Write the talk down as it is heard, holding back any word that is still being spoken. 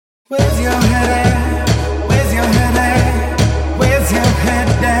Where's your head at? Where's your head at? Where's your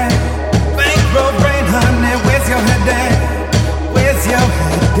head at? Bankroll brain, honey, where's your head at? Where's your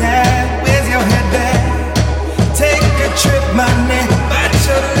head at? Where's your head at? Take a trip, money, bite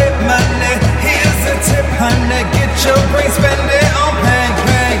your lip, money. Here's a tip, honey, get your brain spending on bang,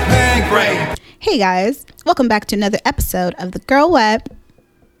 brain. Hey guys, welcome back to another episode of The Girl What?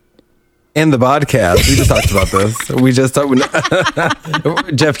 And the podcast. We just talked about this. We just talked.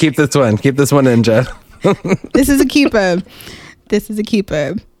 Jeff, keep this one. Keep this one in, Jeff. This is a keeper. This is a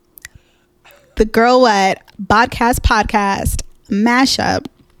keeper. The Girl What podcast mashup.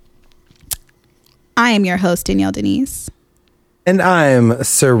 I am your host, Danielle Denise. And I'm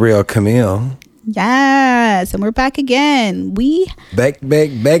Surreal Camille. Yes, and we're back again. Back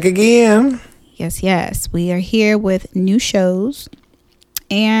again. Yes. We are here with new shows.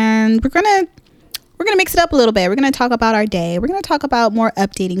 And we're gonna mix it up a little bit. We're gonna talk about our day. We're gonna talk about more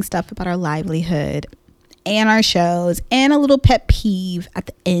updating stuff about our livelihood and our shows, and a little pet peeve at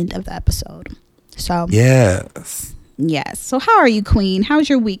the end of the episode. So yes. So how are you, Queen? How's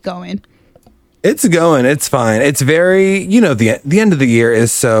your week going? It's going. It's fine. It's very, the end of the year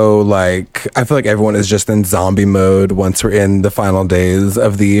is so like, I feel like everyone is just in zombie mode once we're in the final days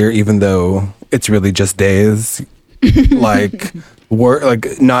of the year, even though it's really just days. Like work,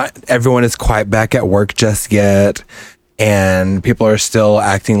 like not everyone is quite back at work just yet, and people are still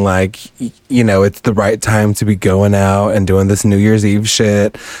acting like it's the right time to be going out and doing this New Year's Eve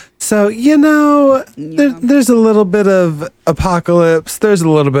shit. So there's a little bit of apocalypse, there's a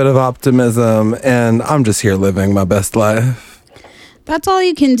little bit of optimism, and I'm just here living my best life. That's all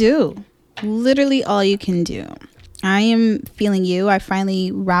you can do. Literally all you can do. I am feeling you. I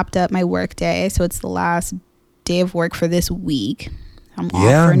finally wrapped up my work day, so it's the last day of work for this week. I'm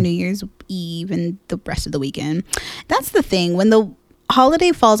off for New Year's Eve and the rest of the weekend. That's the thing. When the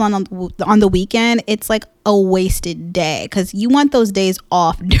holiday falls on the weekend, it's like a wasted day because you want those days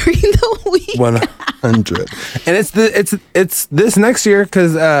off during the week. 100. And it's this next year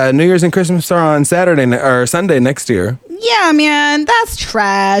because New Year's and Christmas are on Saturday or Sunday next year. Yeah, man, that's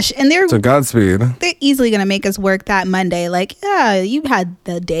trash. And so Godspeed. They're easily gonna make us work that Monday. Like, you had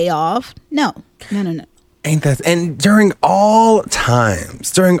the day off. No. Ain't that? And during all of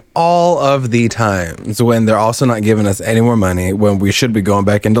the times when they're also not giving us any more money, when we should be going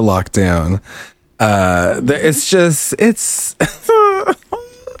back into lockdown, it's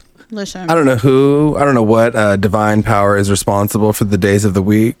Listen, I don't know what divine power is responsible for the days of the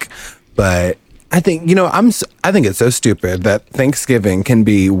week, but I think I think it's so stupid that Thanksgiving can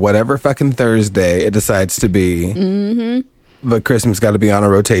be whatever fucking Thursday it decides to be. Mm-hmm. But Christmas got to be on a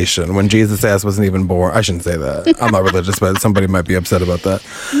rotation when Jesus' ass wasn't even born. I shouldn't say that. I'm not religious, but somebody might be upset about that.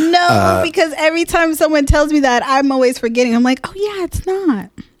 No, because every time someone tells me that, I'm always forgetting. I'm like, oh yeah, it's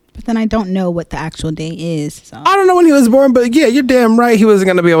not. But then I don't know what the actual day is. So. I don't know when he was born, but yeah, you're damn right. He wasn't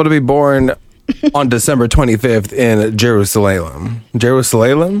going to be able to be born on December 25th in Jerusalem.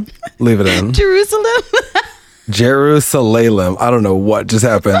 Jerusalem? Leave it in. Jerusalem? Jerusalem. I don't know what just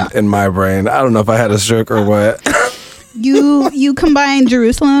happened in my brain. I don't know if I had a stroke or what. You combine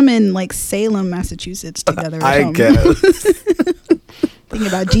Jerusalem and like Salem, Massachusetts together. Or I guess. Thinking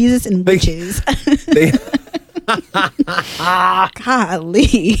about Jesus and witches.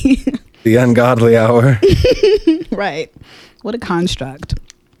 Golly. The ungodly hour. Right. What a construct.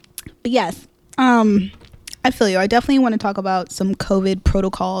 But yes, I feel you. I definitely want to talk about some COVID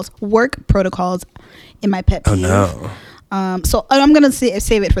protocols, work protocols in my pet peeve. Oh no. So I'm gonna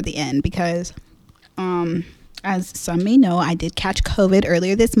save it for the end because as some may know, I did catch COVID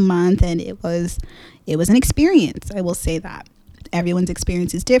earlier this month, and it was an experience. I will say that everyone's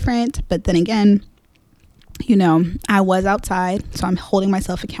experience is different, but then again, I was outside, so I'm holding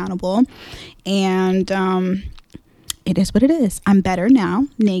myself accountable, and it is what it is. I'm better now,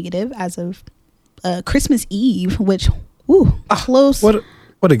 negative as of Christmas Eve, which close.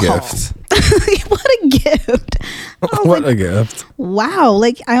 What a gift. What a gift. What a gift. Wow.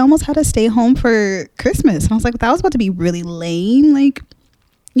 Like, I almost had to stay home for Christmas. And I was like, that was about to be really lame. Like,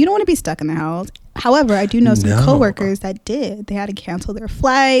 you don't want to be stuck in the house. However, I do know some coworkers that did. They had to cancel their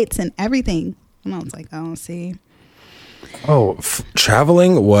flights and everything. And I was like, oh, see. Oh,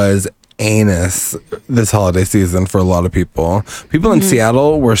 traveling was anus this holiday season for a lot of people. People in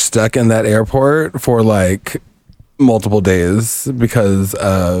Seattle were stuck in that airport for like multiple days because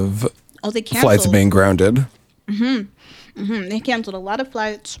of flights being grounded. They canceled a lot of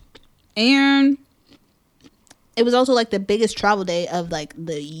flights, and it was also like the biggest travel day of like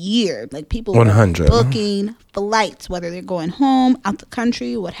the year. Like people 100 were booking flights, whether they're going home, out the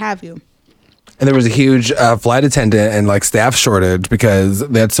country, what have you. And there was a huge flight attendant and like staff shortage because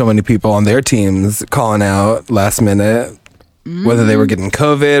they had so many people on their teams calling out last minute, whether they were getting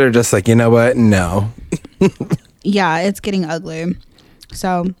COVID or just like, you know what? No. Yeah, it's getting ugly.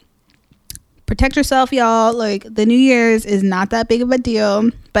 So protect yourself, y'all. Like, the New Year's is not that big of a deal.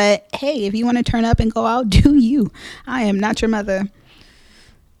 But hey, if you want to turn up and go out, do you. I am not your mother.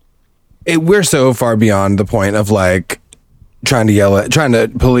 We're so far beyond the point of like trying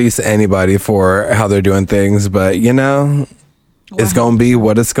to police anybody for how they're doing things. But, you know, it's going to be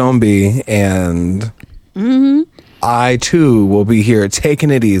what it's going to be. And I, too, will be here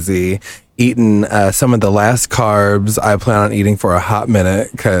taking it easy, eating some of the last carbs I plan on eating for a hot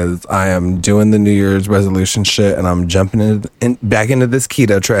minute because I am doing the New Year's resolution shit and I'm jumping back into this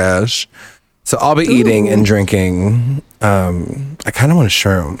keto trash. So I'll be eating and drinking. I kind of want a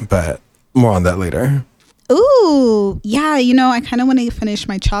shroom, but more on that later. Ooh, yeah, you know, I kind of want to finish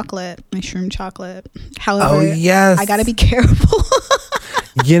my shroom chocolate. However, yes. I got to be careful.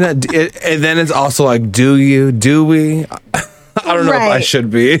 You know, and then it's also like, do we? I don't know if I should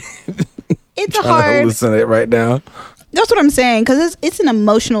be. It's trying hard. to hallucinate right now. That's what I'm saying, because it's an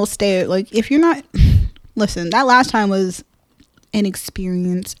emotional state. Like, if you're not... Listen, that last time was an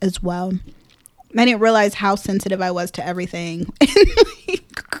experience as well. I didn't realize how sensitive I was to everything.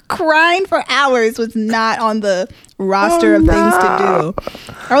 Crying for hours was not on the roster of things to do.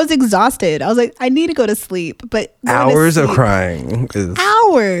 I was exhausted. I was like, I need to go to sleep. But hours of crying is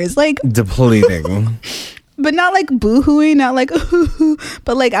hours, like depleting. But not like boo-hooing, not like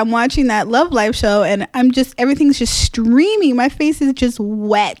but like I'm watching that Love Life show and everything's just streaming. My face is just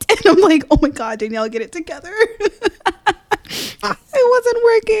wet. And I'm like, oh my God, Danielle, get it together. It wasn't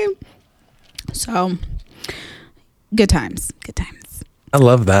working. So, good times. I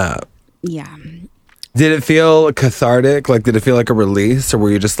love that. Yeah. Did it feel cathartic? Like, did it feel like a release? Or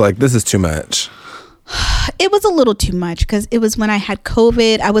were you just like, this is too much? It was a little too much because it was when I had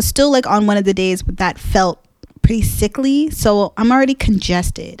COVID. I was still like on one of the days that felt pretty sickly. So I'm already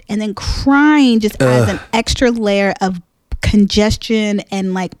congested. And then crying just adds an extra layer of congestion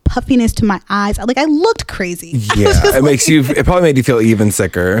and like puffiness to my eyes. Like, I looked crazy. Yeah, it probably made you feel even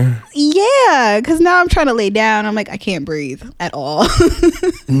sicker. Yeah, because now I'm trying to lay down. I'm like, I can't breathe at all.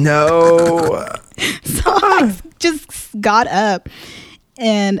 No. So I just got up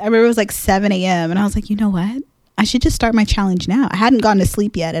and I remember it was like 7 a.m. and I was like, you know what? I should just start my challenge now. I hadn't gone to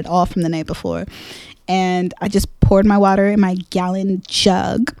sleep yet at all from the night before. And I just poured my water in my gallon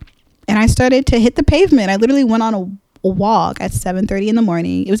jug and I started to hit the pavement. I literally went on a walk at 7:30 in the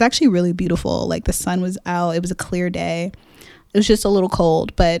morning. It was actually really beautiful. Like, the sun was out. It was a clear day. It was just a little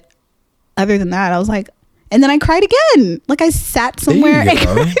cold, but other than that, I was like, and then I cried again. Like, I sat somewhere and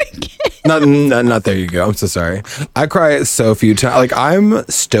cried again. Not there you go. I'm so sorry. I cry so few times. Like, I'm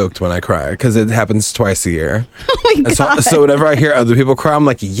stoked when I cry because it happens twice a year. Oh my God. So whenever I hear other people cry, I'm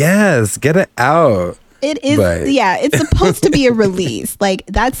like, yes, get it out. It is, yeah, it's supposed to be a release. Like,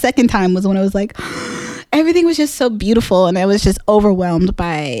 that second time was when I was like, everything was just so beautiful and I was just overwhelmed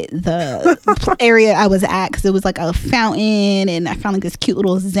by the area I was at because it was like a fountain and I found like this cute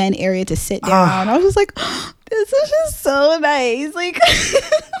little zen area to sit down. I was just like, this is just so nice. Like,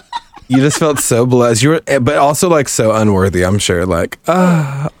 you just felt so blessed. You were, but also like so unworthy, I'm sure. Like,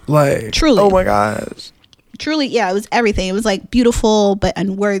 like, truly. Oh my gosh. Truly, yeah, it was everything. It was like beautiful but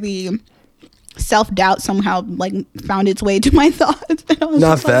unworthy. Self-doubt somehow like found its way to my thoughts.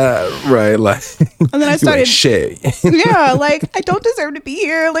 Not that, right? Like, and then I started like, shit. Yeah, like, I don't deserve to be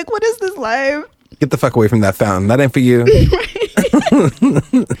here. Like, what is this life? Get the fuck away from that fountain. That ain't for you. And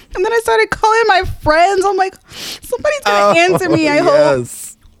then I started calling my friends. I'm like, somebody's gonna answer me. I hope.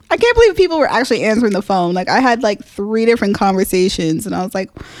 I can't believe people were actually answering the phone. Like, I had like 3 different conversations and I was like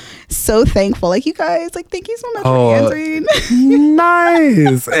so thankful. Like, you guys, like, thank you so much for answering.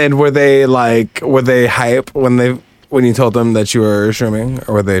 Nice. And were they hype when you told them that you were shrooming,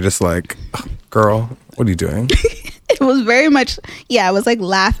 or were they just like, oh, girl, what are you doing? It was very much, yeah, I was like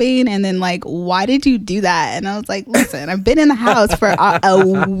laughing and then like, why did you do that? And I was like, listen, I've been in the house for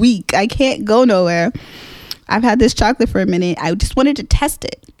a week. I can't go nowhere. I've had this chocolate for a minute. I just wanted to test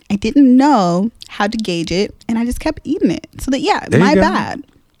it. I didn't know how to gauge it and I just kept eating it. So that, yeah, my bad.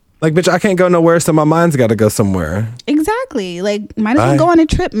 Like, bitch, I can't go nowhere, so my mind's got to go somewhere. Exactly. Like, might as well go on a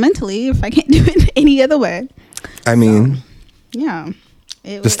trip mentally if I can't do it any other way. I mean, yeah.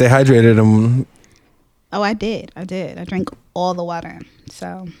 Just stay hydrated. Oh, I did. I drank all the water.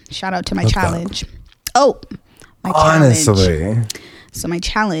 So, shout out to my challenge. Oh, my challenge. Honestly. So, my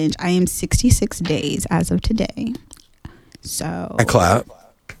challenge, I am 66 days as of today. So. I clap.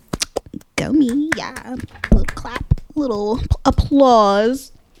 Go me. Yeah. Little clap. Little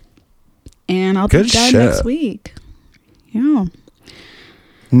applause. And I'll be done next week. Yeah.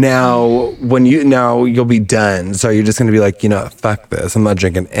 Now, you'll be done. So you're just going to be like, fuck this. I'm not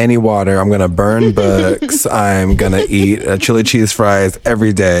drinking any water. I'm going to burn books. I'm going to eat chili cheese fries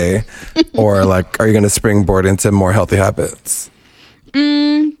every day. Or like, are you going to springboard into more healthy habits?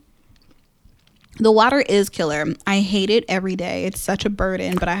 The water is killer. I hate it every day. It's such a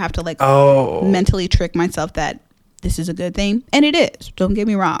burden, but I have to mentally trick myself that this is a good thing. And it is. Don't get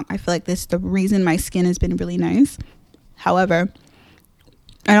me wrong. I feel like this is the reason my skin has been really nice. However,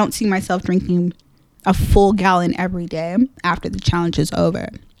 I don't see myself drinking a full gallon every day after the challenge is over.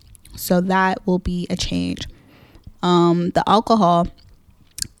 So that will be a change. The alcohol,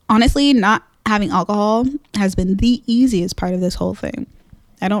 honestly, not having alcohol has been the easiest part of this whole thing.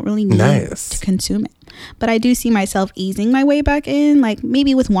 I don't really need to consume it. But I do see myself easing my way back in, like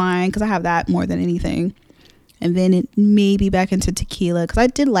maybe with wine, because I have that more than anything. And then it maybe back into tequila, because I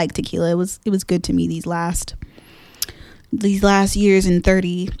did like tequila. It was good to me these last years in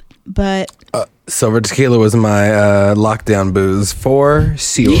 30. But silver tequila was my lockdown booze for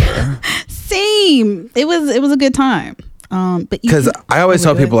sure. Same. It was a good time. But because I always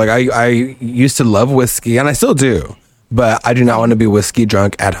tell people, like, I used to love whiskey, and I still do, but I do not want to be whiskey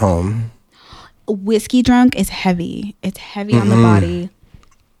drunk at home. Whiskey drunk is heavy. It's heavy on the body.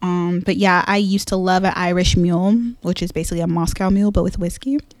 But yeah, I used to love an Irish mule, which is basically a Moscow mule, but with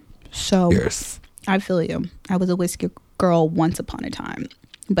whiskey. So yes. I feel you. I was a whiskey girl once upon a time.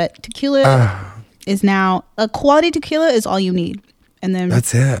 But tequila is now, a quality tequila is all you need. And then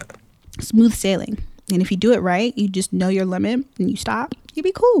that's it. Smooth sailing. And if you do it right, you just know your limit and you stop, you'll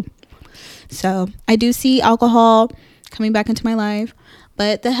be cool. So I do see alcohol coming back into my life.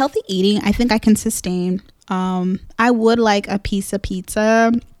 But the healthy eating, I think I can sustain. I would like a piece of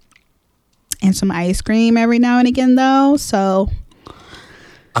pizza and some ice cream every now and again, though. So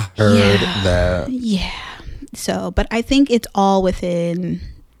I heard that. Yeah. So, but I think it's all within,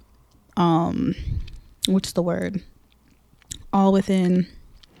 what's the word? All within,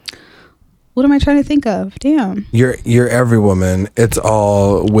 what am I trying to think of? Damn. You're every woman. It's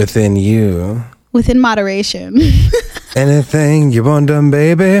all within you. Within moderation. Anything you want done,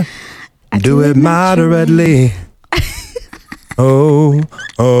 baby, do it moderately. Oh.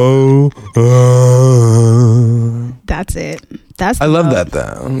 That's it. I love that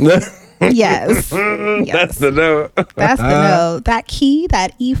though. Yes. That's the note. That's the note. That key,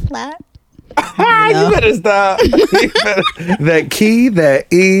 that E flat. You better stop. That key,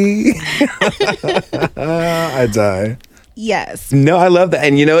 that E. I die. Yes. No, I love that.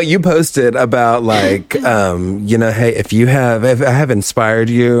 And you posted about like, hey, if I have inspired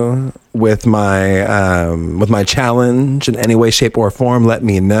you with my challenge in any way, shape, or form, let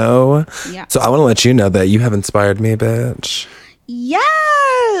me know. Yeah. So I want to let you know that you have inspired me, bitch.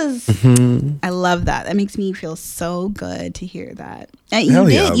 Yes. Mm-hmm. I love that. That makes me feel so good to hear that. And you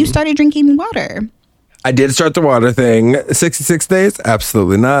did. Yeah. You started drinking water. I did start the water thing. 66 days?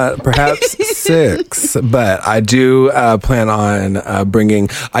 Absolutely not. Perhaps 6. But I do plan on bringing...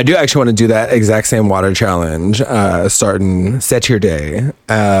 I do actually want to do that exact same water challenge starting Set Your Day.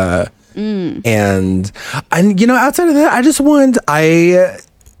 And outside of that, I just want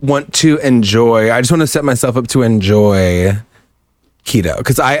to enjoy... I just want to set myself up to enjoy keto,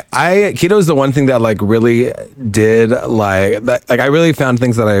 because keto is the one thing that like really did like I really found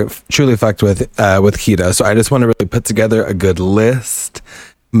things that I truly fucked with keto. So I just want to really put together a good list,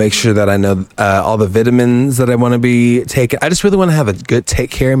 make sure that I know all the vitamins that I want to be taking. I just really want to have a good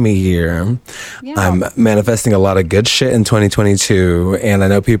take care of me year. Yeah. I'm manifesting a lot of good shit in 2022, and I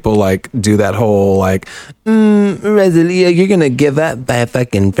know people like do that whole like resolution, you're gonna give up by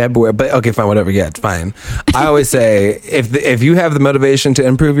fucking February, but okay, fine, whatever. Yeah, it's fine. I always say if you have the motivation to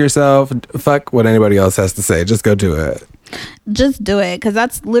improve yourself, fuck what anybody else has to say, just go do it. Just do it, because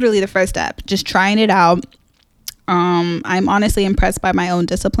that's literally the first step, just trying it out. I'm honestly impressed by my own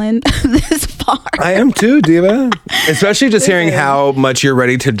discipline this far. I am too, Diva. Especially just hearing how much you're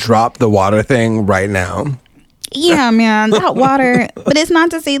ready to drop the water thing right now. Yeah, man, that water. But it's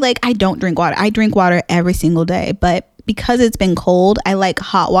not to say like I don't drink water. I drink water every single day. But because it's been cold, I like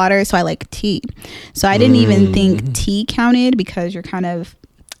hot water, so I like tea. So I didn't even think tea counted, because you're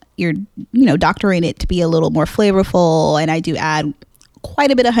doctoring it to be a little more flavorful, and I do add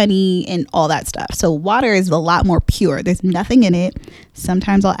quite a bit of honey and all that stuff. So water is a lot more pure. There's nothing in it.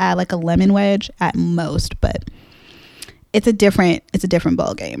 Sometimes I'll add like a lemon wedge at most, but it's a different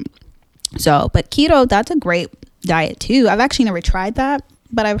ball game. So, but keto, that's a great diet too. I've actually never tried that,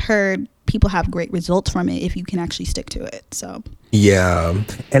 but I've heard people have great results from it if you can actually stick to it. So Yeah,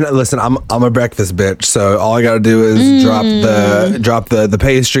 and listen, I'm a breakfast bitch, so all I gotta do is drop the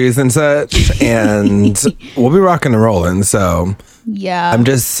pastries and such, and we'll be rocking and rolling. So yeah, I'm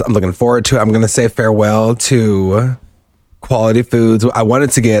looking forward to it. I'm gonna say farewell to quality foods. I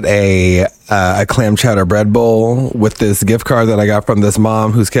wanted to get a clam chowder bread bowl with this gift card that I got from this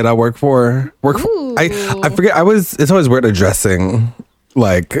mom whose kid I work for. I forget. It's always weird addressing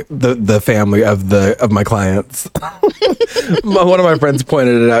like the family of my clients. One of my friends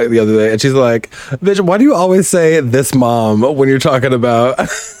pointed it out the other day, and she's like, "Bitch, why do you always say this mom when you're talking about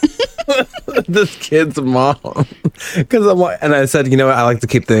this kid's mom?" Because and I said, you know what, I like to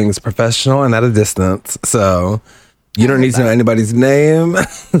keep things professional and at a distance, so you don't need to know anybody's name.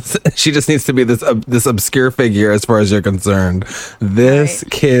 She just needs to be this obscure figure as far as you're concerned. This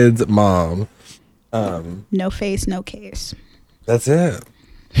kid's mom. No face, no case. That's it.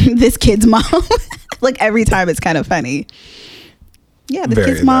 This kid's mom. Like every time it's kind of funny. Yeah, this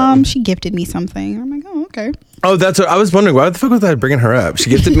kid's mom, she gifted me something. I'm like, oh, okay. Oh, that's what I was wondering. Why the fuck was I bringing her up? She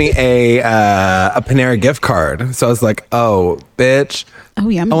gifted me a Panera gift card. So I was like, oh, bitch. Oh,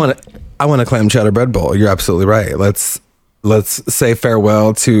 yeah. I want a clam chowder bread bowl. You're absolutely right. Let's say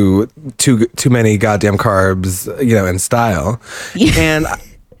farewell to too many goddamn carbs, in style. Yeah. And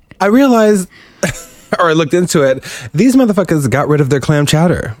I realized, or I looked into it, these motherfuckers got rid of their clam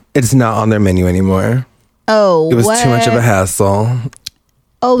chowder. It's not on their menu anymore. Oh, it was too much of a hassle.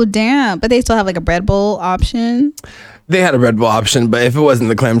 Oh, damn. But they still have like a bread bowl option? They had a bread bowl option, but if it wasn't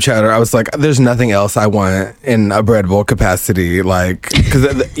the clam chowder, I was like, there's nothing else I want in a bread bowl capacity. Like,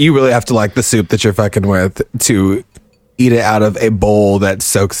 because you really have to like the soup that you're fucking with to eat it out of a bowl that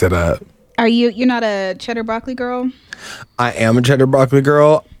soaks it up. You're not a cheddar broccoli girl? I am a cheddar broccoli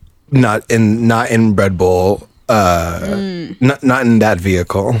girl. Not in bread bowl. Not in that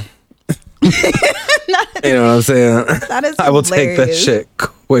vehicle. You know what I'm saying? That is I will take that shit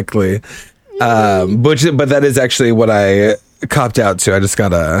quickly. But that is actually what I copped out to. I just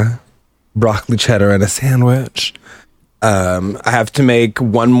got a broccoli cheddar and a sandwich. I have to make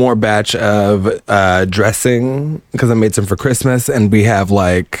one more batch of dressing because I made some for Christmas, and we have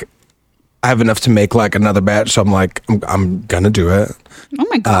I have enough to make like another batch. So I'm like, I'm gonna do it. Oh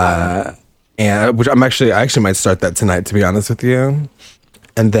my god! And which I actually might start that tonight, to be honest with you.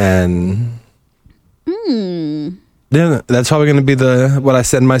 And then, then that's probably going to be what I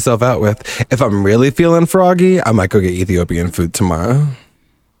send myself out with. If I'm really feeling froggy, I might go get Ethiopian food tomorrow.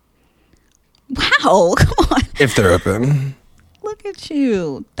 Wow, come on. If they're open. Look at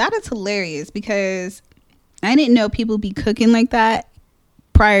you. That is hilarious because I didn't know people be cooking like that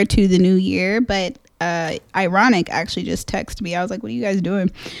prior to the new year. But Ironic actually just texted me. I was like, what are you guys doing?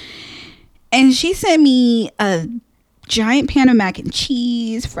 And she sent me a giant pan of mac and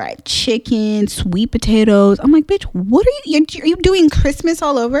cheese, fried chicken, sweet potatoes. I'm like, bitch, what are you doing Christmas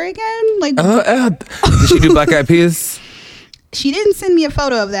all over again? Like, did she do black eyed peas? She didn't send me a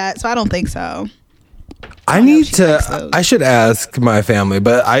photo of that, so I don't think so. I should ask my family,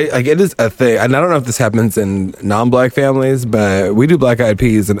 but it is a thing, and I don't know if this happens in non-black families, but we do black eyed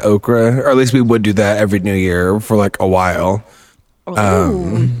peas and okra, or at least we would do that every New Year for like a while.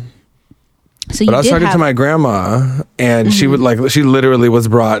 So but I was talking to my grandma, and she literally was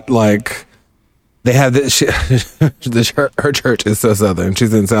brought they have this. Her church is so southern.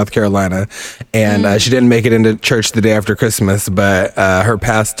 She's in South Carolina, and she didn't make it into church the day after Christmas. But her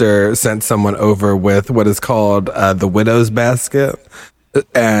pastor sent someone over with what is called the widow's basket,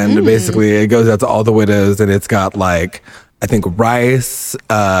 and basically it goes out to all the widows, and it's got I think rice,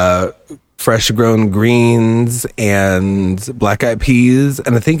 fresh grown greens, and black eyed peas,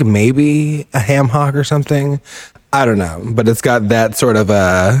 and I think maybe a ham hock or something. I don't know, but it's got that sort of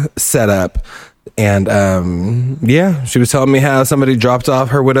a setup. And she was telling me how somebody dropped off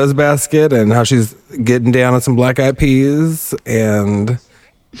her widow's basket and how she's getting down on some black eyed peas. And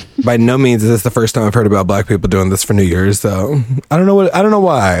by no means is this the first time I've heard about black people doing this for New Year's. So I don't know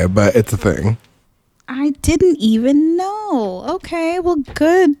why, but it's a thing. I didn't even know. Okay, well,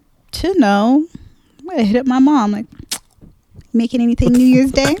 good to know. I'm gonna hit up my mom. Like, making anything New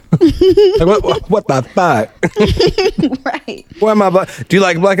Year's Day? What the fuck? Right. Why am I do you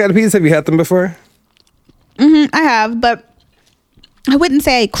like black eyed peas? Have you had them before? I have, but I wouldn't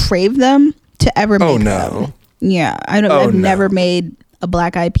say I crave them to ever make them. Yeah, I've never made a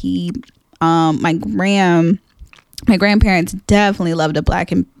black eyed pea. My grandparents definitely loved a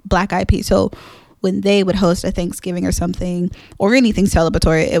black eyed pea. So when they would host a Thanksgiving or something or anything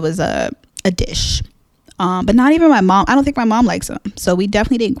celebratory, it was a dish. But not even my mom. I don't think my mom likes them. So we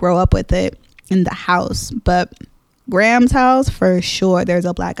definitely didn't grow up with it in the house. But Graham's house, for sure, there's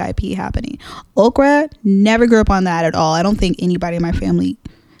a black eyed pea happening. Okra, never grew up on that at all. I don't think anybody in my family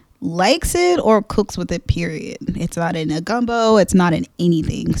likes it or cooks with it, period. It's not in a gumbo. It's not in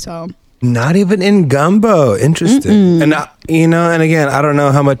anything. So not even in gumbo. Interesting. And and again, I don't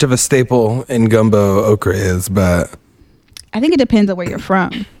know how much of a staple in gumbo okra is, but I think it depends on where you're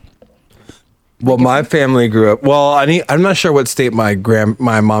from. Well, my family grew up. Well, I'm not sure what state my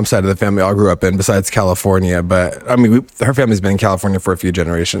mom's side of the family all grew up in, besides California. But I mean, her family's been in California for a few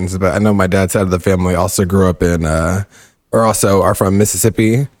generations. But I know my dad's side of the family also grew up in, or also are from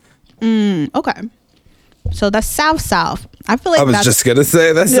Mississippi. Okay, so that's South. I feel like I was just gonna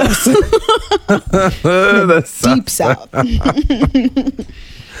say that's that's deep South.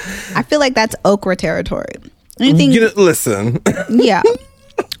 I feel like that's okra territory. Anything? Listen. Yeah.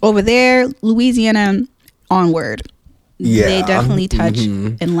 Over there, Louisiana onward. Yeah. They definitely touch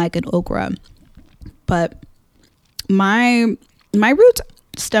and like an okra. But my roots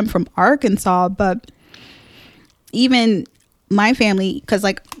stem from Arkansas, but even my family, because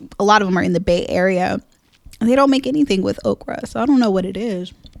like a lot of them are in the Bay Area, they don't make anything with okra. So I don't know what it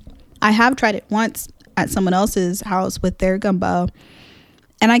is. I have tried it once at someone else's house with their gumbo,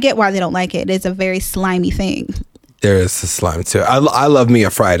 and I get why they don't like it. It's a very slimy thing. There is a slime too. I love me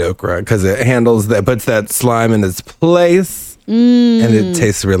a fried okra because it puts that slime in its place, and it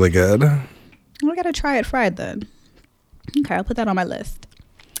tastes really good. I gotta try it fried then. Okay, I'll put that on my list.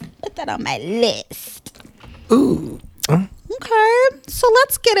 Ooh. Okay, so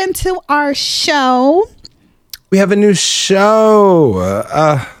let's get into our show. We have a new show,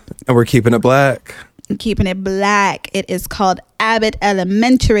 and we're keeping it black. Keeping it black. It is called Abbott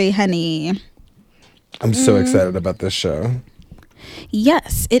Elementary, honey. I'm so excited about this show.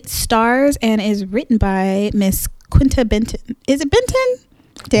 Yes, it stars and is written by Miss Quinta Benton. Is it Benton?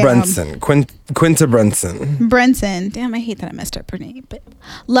 Damn. Brunson. Quinta Brunson. Brunson. Damn, I hate that I messed up her name, but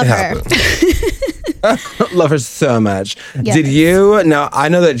love her. Love her so much. Yes. Did you? Now, I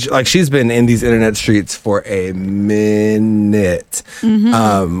know that she's been in these internet streets for a minute.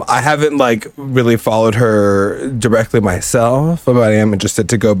 I haven't really followed her directly myself, but I am interested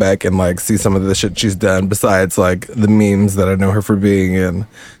to go back and see some of the shit she's done besides the memes that I know her for being in.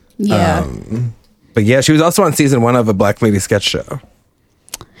 Yeah. But yeah, she was also on season 1 of a Black Lady sketch show.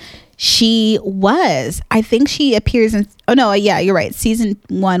 She was. I think she appears in... Oh, no. Yeah, you're right. Season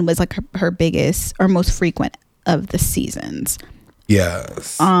 1 was her biggest or most frequent of the seasons.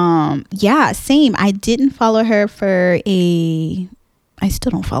 Yes. Yeah, same. I didn't follow her I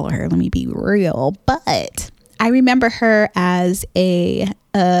still don't follow her. Let me be real. But I remember her as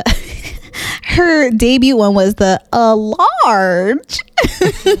her debut one was the large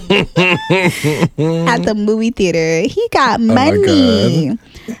at the movie theater. He got money.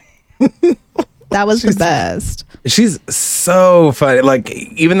 That was the best. She's so funny.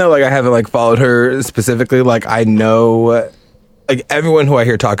 Even though I haven't followed her specifically, I know everyone who I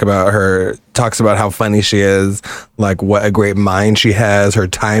hear talk about her talks about how funny she is, what a great mind she has, her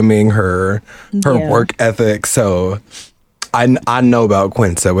timing, her work ethic. So I know about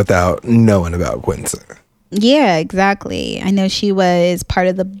Quinta without knowing about Quinta. Yeah, exactly. I know she was part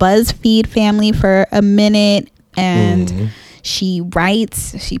of the BuzzFeed family for a minute, and she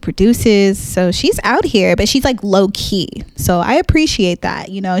writes, she produces, so she's out here, but she's low key. So I appreciate that.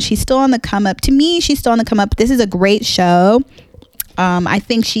 She's still on the come up. To me, she's still on the come up. This is a great show. I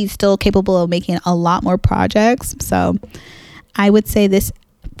think she's still capable of making a lot more projects. So I would say this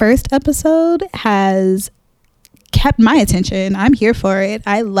first episode has kept my attention. I'm here for it.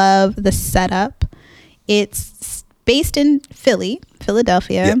 I love the setup. It's based in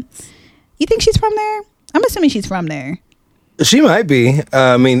Philadelphia. Yes. You think she's from there? I'm assuming she's from there. She might be.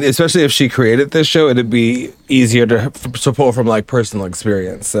 I mean, especially if she created this show, it'd be easier to pull from personal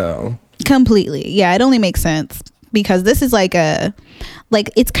experience. So completely, yeah, it only makes sense because this is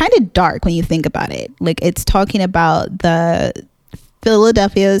it's kind of dark when you think about it. It's talking about the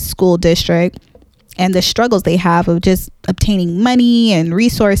Philadelphia school district and the struggles they have of just obtaining money and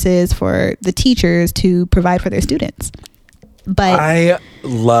resources for the teachers to provide for their students. But I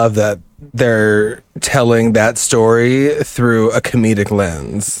love that they're telling that story through a comedic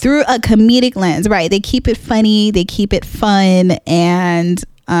lens. Right? They keep it funny, they keep it fun, and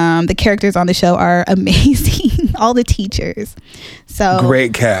the characters on the show are amazing. All the teachers. So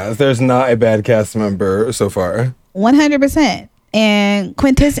great cast. There's not a bad cast member so far. 100%. And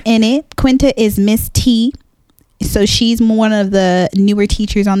Quinta's in it. Quinta is Miss T. So she's one of the newer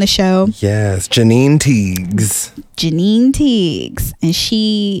teachers on the show. Yes, Janine Teagues. And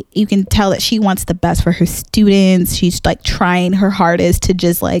you can tell that she wants the best for her students. She's trying her hardest to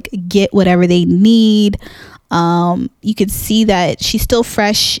just get whatever they need. You could see that she's still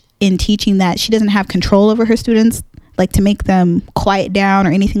fresh in teaching, that she doesn't have control over her students, like to make them quiet down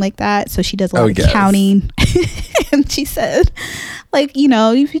or anything like that. So she does a lot of counting. And she said, like, you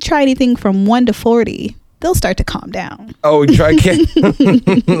know, if you try anything from 1 to 40, they'll start to calm down. Oh, try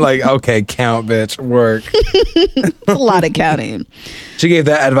count. Like, okay, count, bitch, work. It's a lot of counting. She gave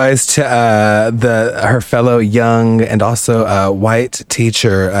that advice to her fellow young and also white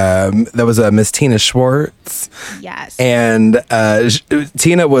teacher. That was Miss Tina Schwartz. Yes. And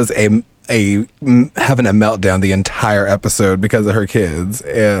Tina was having a meltdown the entire episode because of her kids,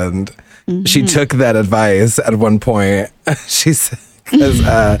 and she took that advice at one point. She said, because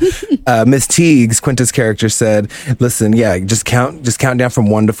Miss Teagues, Quinta's character, said, listen, yeah, just count down from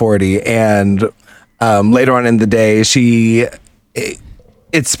 1 to 40. And later on in the day,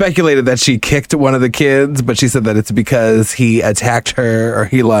 it's speculated that she kicked one of the kids, but she said that it's because he attacked her, or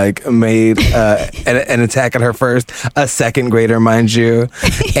he like made an attack at her first, a second grader, mind you.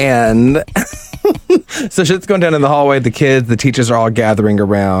 And so shit's going down in the hallway. The kids, the teachers are all gathering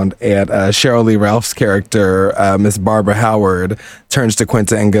around, and Cheryl Lee Ralph's character, Miss Barbara Howard, turns to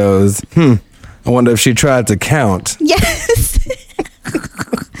Quinta and goes, I wonder if she tried to count. Yes.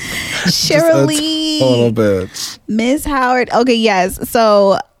 Cheryl Lee. Total bitch. Miss Howard. Okay, yes.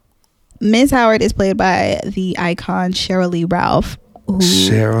 So Miss Howard is played by the icon Cheryl Lee Ralph.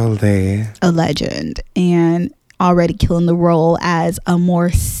 Cheryl Lee. A legend. And already killing the role as a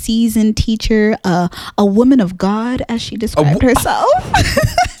more seasoned teacher, a woman of God, as she described herself.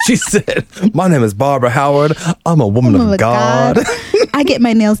 She said, my name is Barbara Howard. I'm a woman of God. I get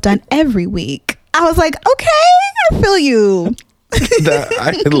my nails done every week. I was like, okay, I feel you.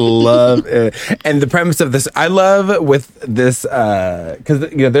 I love it. And the premise of this, I love with this, because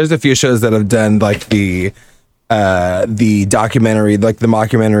you know, there's a few shows that have done like the documentary, like the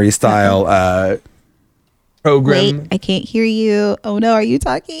mockumentary style program. Wait, I can't hear you. Oh no, are you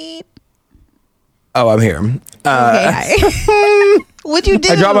talking? Oh, I'm here. Okay. What'd you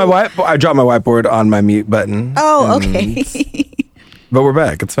do? I dropped my whiteboard on my mute button. Oh, okay. But we're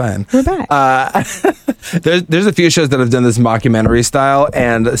back. It's fine. We're back. There's a few shows that have done this mockumentary style,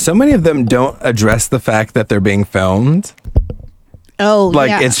 and so many of them don't address the fact that they're being filmed. Oh, like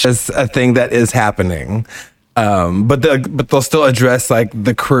yeah. It's just a thing that is happening. But they'll still address like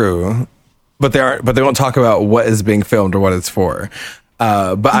the crew, but they won't talk about what is being filmed or what it's for.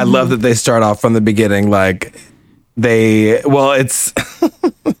 But I love that they start off from the beginning, like it's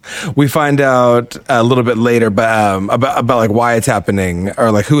we find out a little bit later, but about like why it's happening,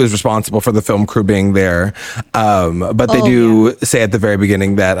 or like who is responsible for the film crew being there. But they do say at the very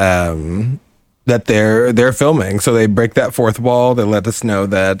beginning that that they're filming, so they break that fourth wall. They let us know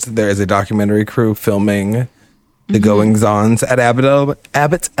that there is a documentary crew filming the goings-ons at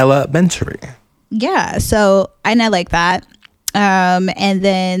Abbott Elementary. Yeah, so I like that. And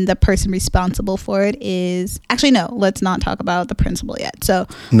then the person responsible for it is actually, no, let's not talk about the principal yet. So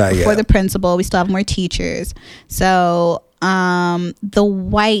for the principal, we still have more teachers. So the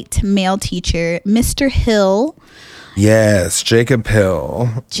white male teacher, Mr. Hill. Yes, Jacob Hill.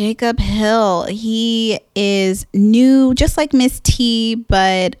 He is new, just like Miss T,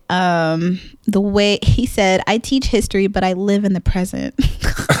 but the way he said, I teach history, but I live in the present.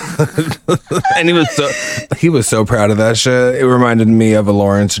 And he was so proud of that shit. It reminded me of a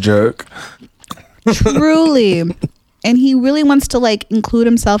Lawrence joke. Truly. And he really wants to like include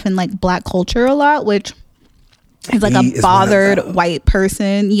himself in like Black culture a lot, which is like a bothered white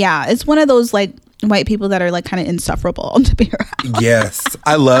person. Yeah, it's one of those like white people that are like kind of insufferable to be around. Yes,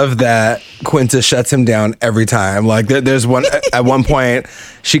 I love that Quinta shuts him down every time. Like there's one at one point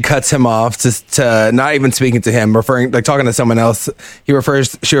she cuts him off to not even speaking to him, talking to someone else. She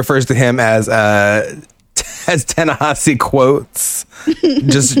refers to him as Ta-Nehisi quotes,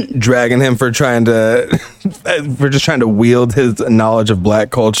 just dragging him for trying to wield his knowledge of Black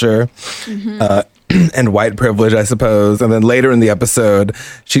culture. And white privilege, I suppose. And then later in the episode,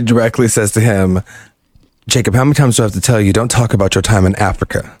 she directly says to him, Jacob, how many times do I have to tell you, don't talk about your time in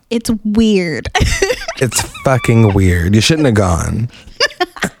Africa? It's weird. It's fucking weird. You shouldn't have gone.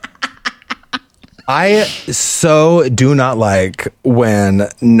 I so do not like when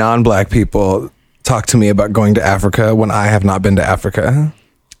non-Black people talk to me about going to Africa when I have not been to Africa.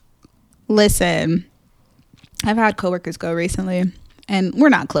 Listen, I've had coworkers go recently. And we're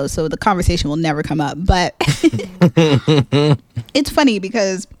not close, so the conversation will never come up. But it's funny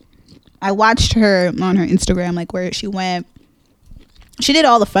because I watched her on her Instagram, like where she went. She did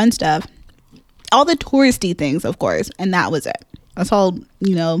all the fun stuff, all the touristy things, of course. And that was it. That's all,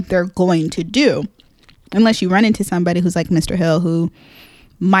 they're going to do. Unless you run into somebody who's like Mr. Hill, who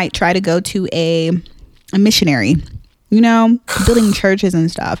might try to go to a a missionary, building churches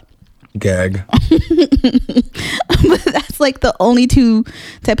and stuff. Gag. But that's like the only two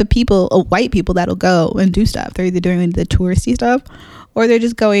type of people, white people, that'll go and do stuff. They're either doing the touristy stuff or they're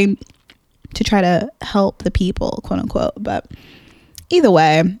just going to try to help the people, quote unquote. But either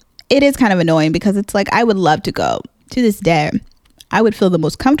way, it is kind of annoying because it's like I would love to go. To this day, I would feel the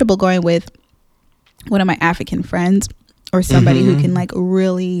most comfortable going with one of my African friends or somebody who can like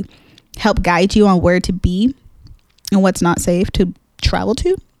really help guide you on where to be and what's not safe to travel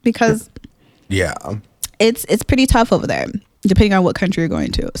to, because it's pretty tough over there depending on what country you're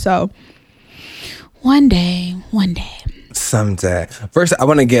going to. So one day someday. First I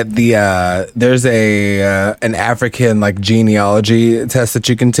want to get the there's an African like genealogy test that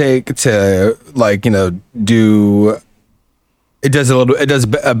you can take to like do it does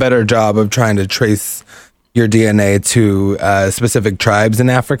a better job of trying to trace your DNA to specific tribes in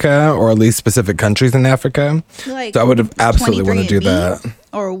Africa, or at least specific countries in Africa. Like, so I would absolutely want to do that.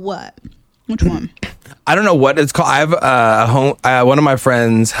 Or what? Which one? I don't know what it's called. I have one of my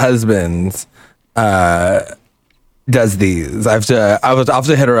friends' husbands does these. I'll have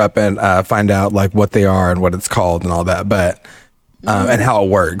to hit her up and find out like what they are and what it's called and all that, but and how it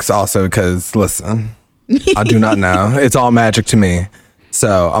works also, because listen, I do not know. It's all magic to me.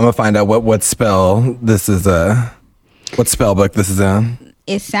 So I'm gonna find out what spell this is what spell book this is in.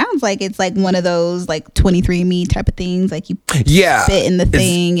 It sounds like it's like one of those like 23andMe type of things. Like you spit in the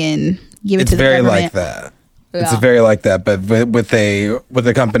thing and give it to the government. It's very like that. Yeah. It's very like that, but with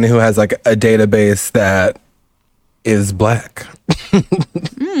a company who has like a database that is black. Let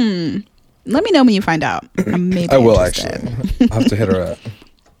me know when you find out. I will actually. I'll have to hit her up.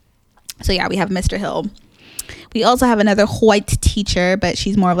 So yeah, we have Mr. Hill. We also have another white teacher, but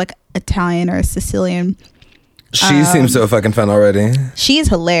she's more of like Italian or Sicilian. She seems so fucking fun already. She's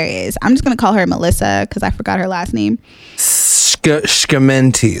hilarious. I'm just gonna call her Melissa because I forgot her last name.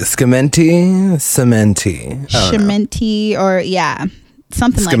 Scamenti, or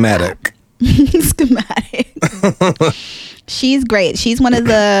something schematic. Like that. Schematic. She's great. She's one of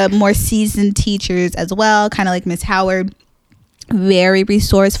the more seasoned teachers as well, kind of like Miss Howard. Very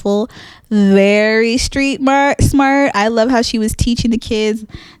resourceful, very street smart. I love how she was teaching the kids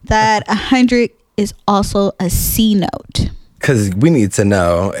that 100 is also a C note. Because we need to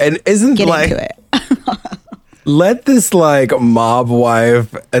know. And isn't Get like into it. let this like mob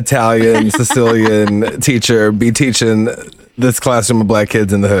wife Italian Sicilian teacher be teaching this classroom of black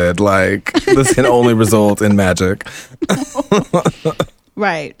kids in the hood. Like this can only result in magic.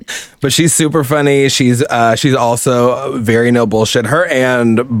 Right. But she's super funny. She's also very no bullshit. Her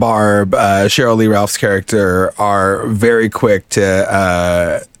and Barb, Cheryl Lee Ralph's character, are very quick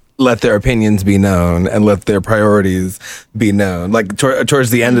to let their opinions be known and let their priorities be known. Like towards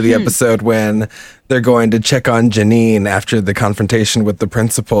the end of the episode when they're going to check on Janine after the confrontation with the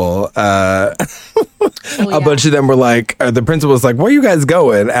principal, a bunch of them were like, the principal was like, where are you guys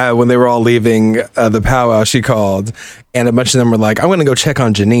going? When they were all leaving the powwow, she called, and a bunch of them were like, I'm going to go check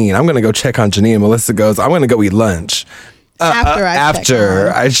on Janine. Melissa goes, I'm going to go eat lunch. After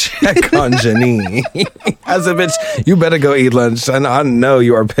I check on Janine. As a bitch, you better go eat lunch. I know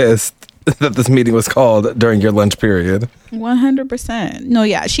you are pissed that this meeting was called during your lunch period. 100%. No,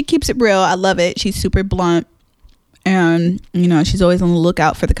 yeah, she keeps it real. I love it. She's super blunt. And, she's always on the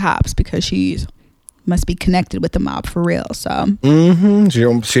lookout for the cops because she's must be connected with the mob for real. So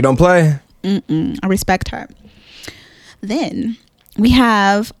she don't play. I respect her. Then we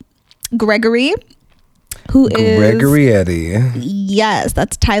have Gregory, who Gregory Eddie. Yes,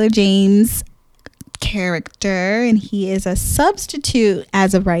 that's Tyler James' character, and he is a substitute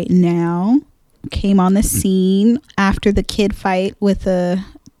as of right now. Came on the scene after the kid fight with the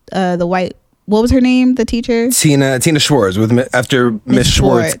white. What was her name? The teacher? Tina Schwartz. After Miss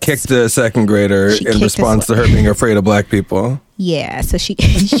Schwartz kicked a second grader in response to her being afraid of black people. Yeah, so she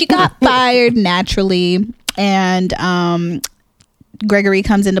got fired naturally, and Gregory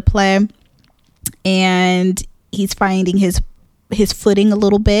comes into play, and he's finding his footing a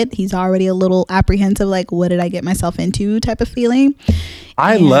little bit. He's already a little apprehensive, like, what did I get myself into type of feeling.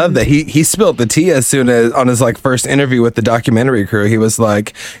 I love that he spilled the tea as soon as on his like first interview with the documentary crew. He was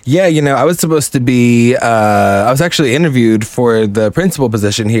like, yeah, I was supposed to be I was actually interviewed for the principal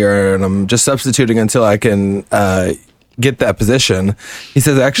position here, and I'm just substituting until I can get that position. He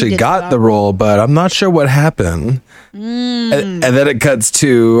says I actually got the role, but I'm not sure what happened. And then it cuts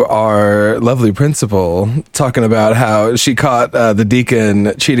to our lovely principal talking about how she caught the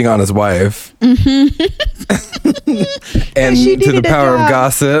deacon cheating on his wife. And to the power of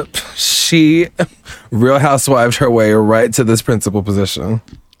gossip, she Real Housewives her way right to this principal position.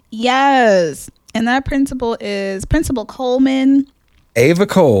 Yes. And that principal is Principal Coleman. Ava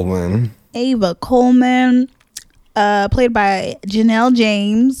Coleman. Played by Janelle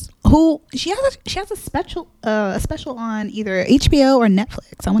James, who she has a special on either HBO or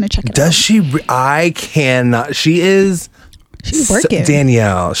Netflix. I want to check it out. Does she? I cannot. She's working.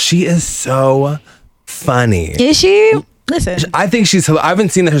 Danielle. She is so funny. Is she? Listen, I think I haven't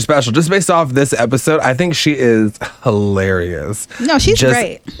seen her special. Just based off this episode, I think she is hilarious. No, she's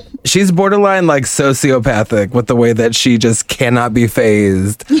great. She's borderline like sociopathic with the way that she just cannot be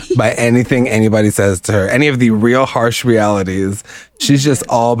fazed by anything anybody says to her. Any of the real harsh realities. She's just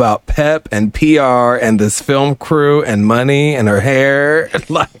all about pep and PR and this film crew and money and her hair.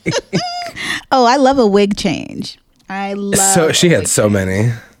 Like, oh, I love a wig change. So she had so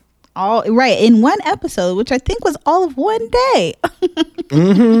many. All right in one episode, which I think was all of one day.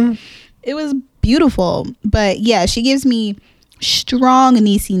 Mm-hmm. It was beautiful, but yeah, she gives me strong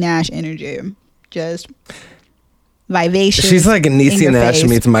Niecy Nash energy, just vivacious. She's like Niecy Nash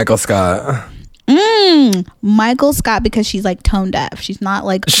meets Michael Scott. Michael Scott, because she's like tone deaf. She's not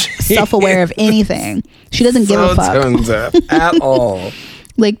like self-aware of anything. She doesn't give a fuck tone deaf at all.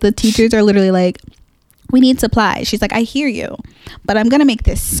 Like the teachers are literally like, we need supplies. She's like, I hear you, but I'm gonna make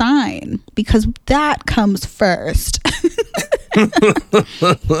this sign because that comes first.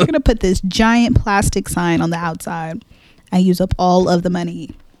 We're gonna put this giant plastic sign on the outside. I use up all of the money.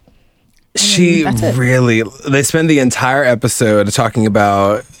 They spend the entire episode talking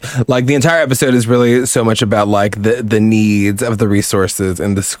about, like, the entire episode is really so much about like the needs of the resources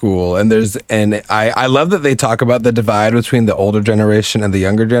in the school. And I love that they talk about the divide between the older generation and the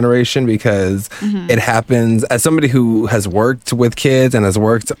younger generation, because it happens, as somebody who has worked with kids and has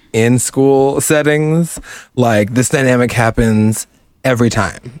worked in school settings, like this dynamic happens every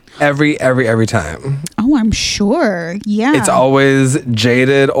time. Every time. Oh, I'm sure. Yeah. It's always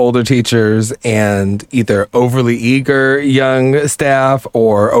jaded older teachers and either overly eager young staff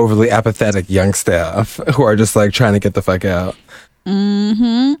or overly apathetic young staff who are just like trying to get the fuck out.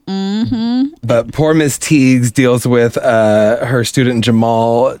 But poor Miss Teagues deals with her student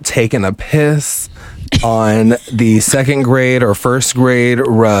Jamal taking a piss on the second grade or first grade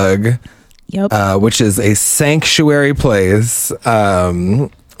rug. Yep. Which is a sanctuary place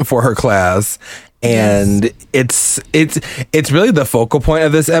for her class. And it's really the focal point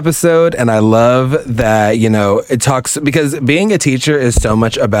of this episode. And I love that, it talks, because being a teacher is so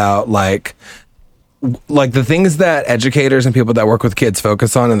much about like the things that educators and people that work with kids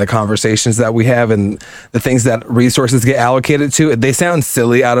focus on, and the conversations that we have and the things that resources get allocated to, they sound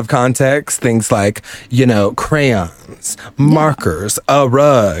silly out of context. Things like, crayons, markers, a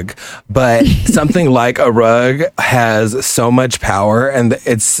rug. But something like a rug has so much power, and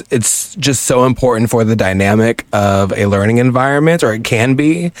it's just so important for the dynamic of a learning environment, or it can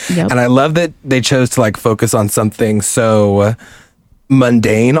be. Yep. And I love that they chose to like focus on something so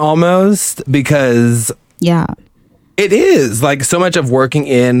mundane almost, because it is like so much of working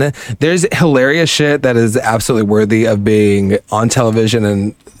in, there's hilarious shit that is absolutely worthy of being on television,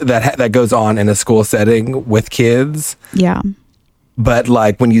 and that goes on in a school setting with kids. But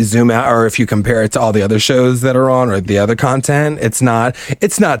like when you zoom out, or if you compare it to all the other shows that are on, or the other content, it's not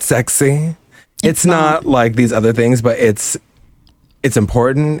sexy. It's not like these other things, but it's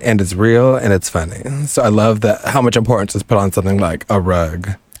important, and it's real, and it's funny. So I love that, how much importance is put on something like a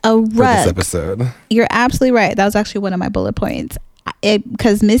rug. For this episode. You're absolutely right. That was actually one of my bullet points.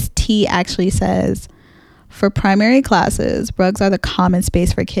 Because Miss T actually says, for primary classes, rugs are the common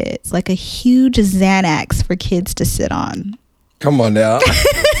space for kids, like a huge Xanax for kids to sit on. Come on now.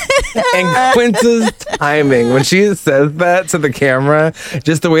 And Quinta's timing when she says that to the camera,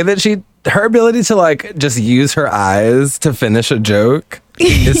 just the way that her ability to like just use her eyes to finish a joke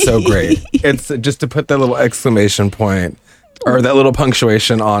is so great. It's just to put that little exclamation point or that little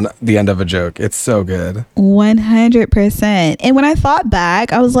punctuation on the end of a joke. It's so good. 100%. And when I thought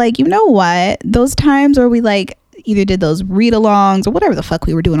back, I was like, you know what? Those times where we like either did those read-alongs or whatever the fuck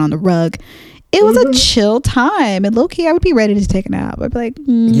we were doing on the rug, it was a chill time. And low-key, I would be ready to take a nap. I'd be like,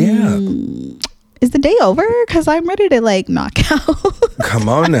 is the day over? Because I'm ready to like knock out. Come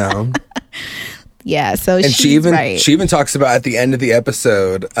on now. Yeah, so and she even talks about at the end of the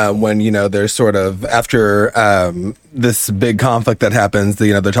episode when there's sort of after this big conflict that happens,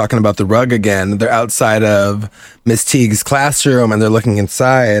 they're talking about the rug again. They're outside of Miss Teague's classroom and they're looking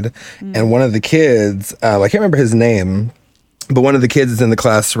inside, and one of the kids, I can't remember his name, but one of the kids is in the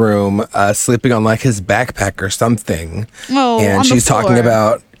classroom sleeping on like his backpack or something. And she's talking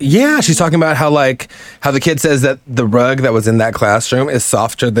about how the kid says that the rug that was in that classroom is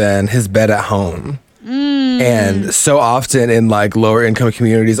softer than his bed at home. And so often in like lower income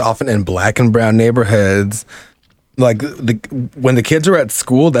communities, often in black and brown neighborhoods, like when the kids are at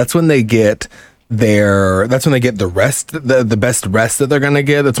school, that's when they get the rest, the best rest that they're going to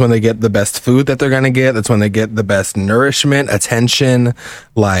get. That's when they get the best food that they're going to get. That's when they get the best nourishment, attention,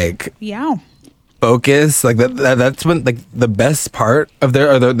 like focus. Like that's when like the best part of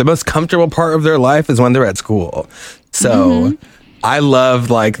their, or the most comfortable part of their life is when they're at school. So I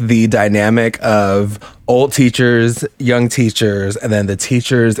love like the dynamic of old teachers, young teachers, and then the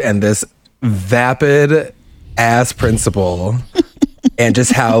teachers and this vapid ass principal. And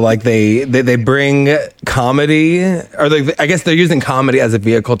just how like they bring comedy, or like, I guess they're using comedy as a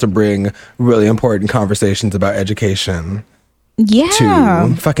vehicle to bring really important conversations about education. Yeah.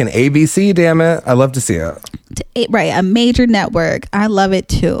 To fucking ABC, damn it. I love to see it. Right. A major network. I love it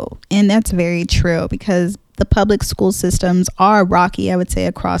too. And that's very true, because the public school systems are rocky, I would say,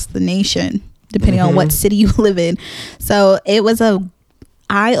 across the nation, depending on what city you live in. So it was a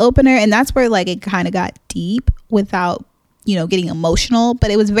eye opener, and that's where like it kind of got deep without, you know, getting emotional. But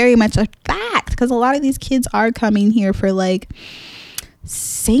it was very much a fact, because a lot of these kids are coming here for like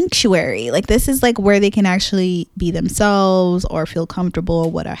sanctuary. Like this is like where they can actually be themselves or feel comfortable,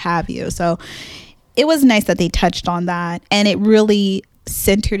 what have you. So it was nice that they touched on that, and it really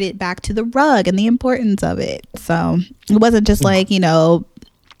centered it back to the rug and the importance of it. So it wasn't just like, you know,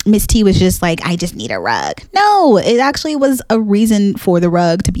 Miss T was just like, I just need a rug. No, it actually was a reason for the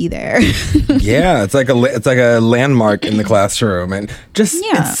rug to be there. Yeah, it's like a landmark in the classroom, and just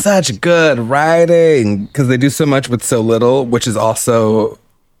it's such good writing, because they do so much with so little, which is also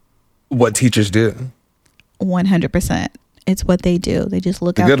what teachers do. 100%. It's what they do. They just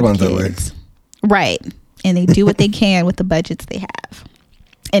look the out good for ones, the at kids. least. Right. And they do what they can with the budgets they have.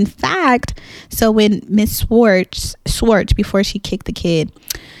 In fact, so when Miss Schwartz, before she kicked the kid,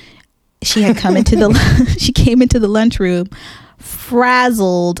 she had come into she came into the lunchroom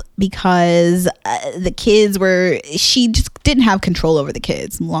frazzled because the kids she just didn't have control over the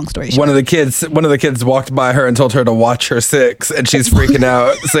kids. Long story short. One of the kids walked by her and told her to watch her six, and she's freaking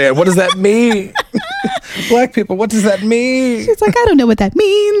out saying, what does that mean? Black people, what does that mean? She's like, I don't know what that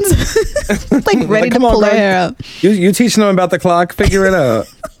means. Like ready to pull her hair out. You teaching them about the clock, figure it out.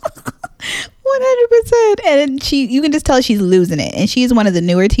 100%. And you can just tell she's losing it, and she's one of the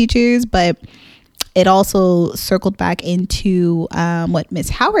newer teachers. But it also circled back into what Miss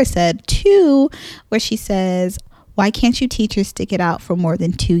Howard said too, where she says, why can't you teachers stick it out for more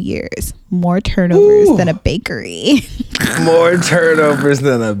than 2 years? More turnovers than a bakery. More turnovers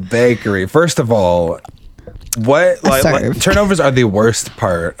than a bakery. First of all, what like turnovers are the worst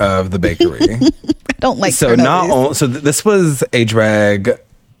part of the bakery. I don't like turnovers. This was a drag.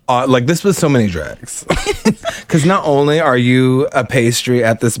 This was so many drags, because not only are you a pastry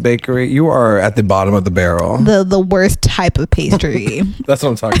at this bakery, you are at the bottom of the barrel. The worst type of pastry. That's what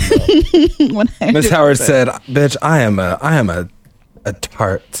I'm talking about. Miss Howard said, "Bitch, I am a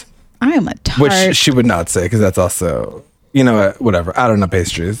tart." I am a tart, which she would not say, because that's also, you know, whatever. I don't know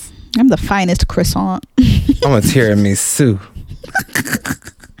pastries. I'm the finest croissant. I'm a tiramisu.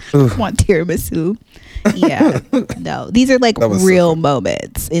 I want tiramisu. Yeah. No, these are like real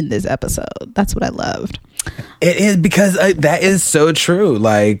moments in this episode. That's what I loved. It is, because that is so true.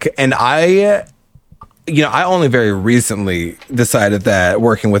 Like, and I only very recently decided that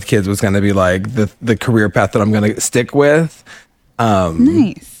working with kids was going to be like the career path that I'm going to stick with.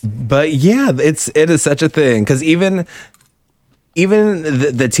 Nice. But yeah, it is such a thing, because even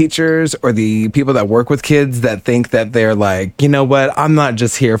the teachers or the people that work with kids that think that they're like, you know what, I'm not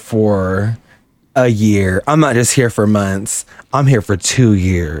just here for a year, I'm not just here for months, I'm here for 2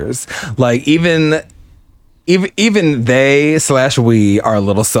 years. Like even they / we are a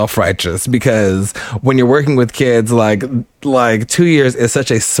little self-righteous, because when you're working with kids, like 2 years is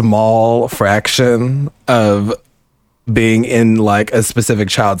such a small fraction of being in like a specific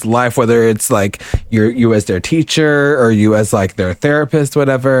child's life, whether it's like you as their teacher or you as like their therapist,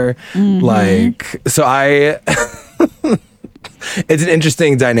 whatever. Like, so it's an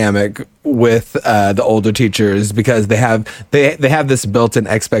interesting dynamic with the older teachers, because they have this built-in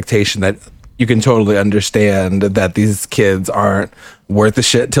expectation that you can totally understand that these kids aren't worth the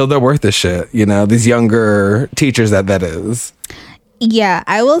shit till they're worth the shit. You know, these younger teachers that is. Yeah,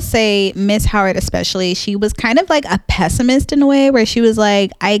 I will say Miss Howard especially, she was kind of like a pessimist in a way, where she was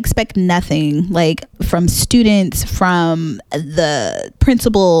like, I expect nothing, like from students, from the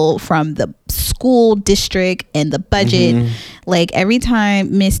principal, from the school district and the budget. Like every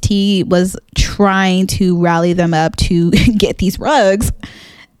time Miss T was trying to rally them up to get these rugs,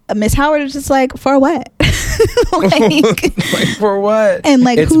 Miss Howard was just like, for what? like, like for what? And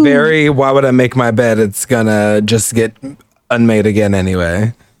like, it's very, why would I make my bed? It's gonna just get unmade again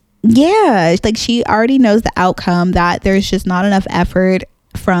anyway. Yeah, like she already knows the outcome, that there's just not enough effort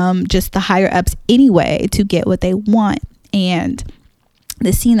from just the higher ups anyway to get what they want. And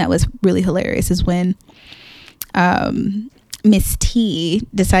the scene that was really hilarious is when Miss T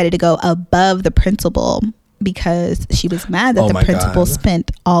decided to go above the principal because she was mad that the principal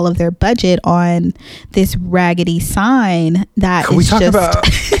spent all of their budget on this raggedy sign that Can we talk about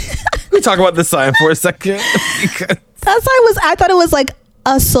the sign for a second? I thought it was like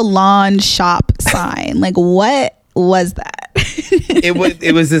a salon shop sign. Like, what was that?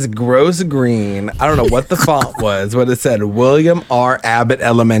 it was this gross green. I don't know what the font was, but it said William R. Abbott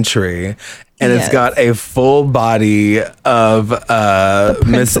Elementary. And It's got a full body of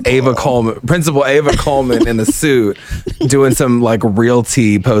Miss Ava Coleman, Principal Ava Coleman in a suit doing some like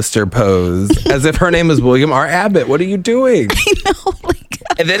realty poster pose as if her name is William R. Abbott. What are you doing? I know.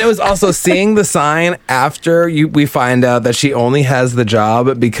 And then it was also seeing the sign after we find out that she only has the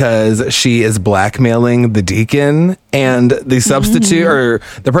job because she is blackmailing the deacon, and the substitute or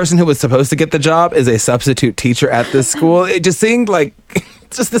the person who was supposed to get the job is a substitute teacher at this school. It just seemed like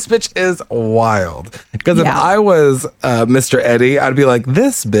just this bitch is wild. Because if I was Mr. Eddie, I'd be like,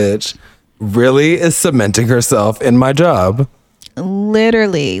 this bitch really is cementing herself in my job.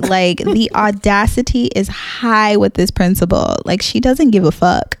 Literally, like the audacity is high with this principal. Like she doesn't give a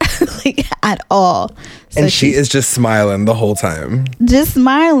fuck like at all. So and she is just smiling the whole time. Just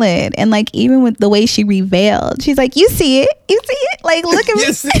smiling. And like even with the way she revealed, she's like, you see it? Like, look at me.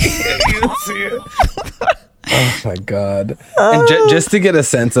 You see it. Oh my God. And just to get a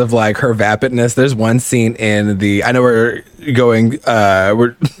sense of like her vapidness, there's one scene in I know we're going, I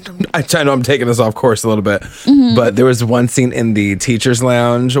know I'm taking this off course a little bit, but there was one scene in the teacher's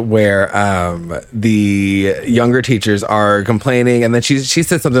lounge where the younger teachers are complaining, and then she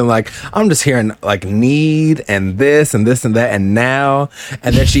said something like, I'm just hearing like need and this and this and that and now,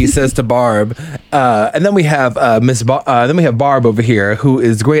 and then she says to Barb, and then we have then we have Barb over here who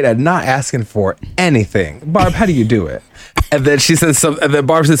is great at not asking for anything. Barb, how do you do it? And then she says and then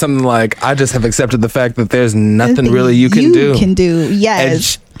Barb says something like, I just have accepted the fact that there's nothing really you can do.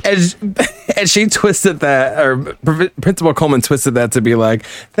 Yes. And she twisted that, or Principal Coleman twisted that to be like,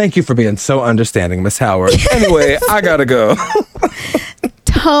 thank you for being so understanding, Miss Howard. Anyway, I gotta go.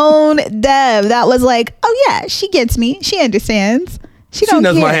 Tone deaf. That was like, oh yeah, she gets me. She understands. She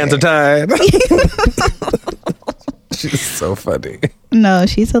knows my hands are tied. She's so funny. No,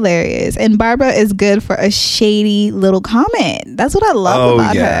 she's hilarious. And Barbara is good for a shady little comment. That's what I love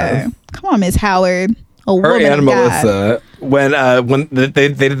about her. Come on, Miss Howard. Her and Melissa, when they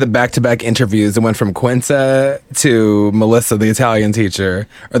did the back-to-back interviews, it went from Quinta to Melissa, the Italian teacher,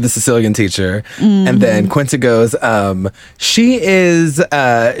 or the Sicilian teacher. And then Quinta goes, she is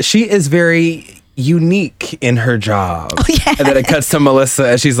very unique in her job. Oh, yes. And then it cuts to Melissa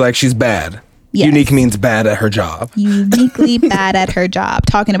and she's like, she's bad. Yes. Unique means bad at her job. Uniquely bad at her job.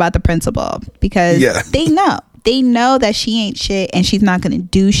 Talking about the principal, because they know that she ain't shit and she's not going to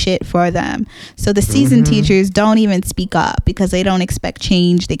do shit for them. So the seasoned teachers don't even speak up because they don't expect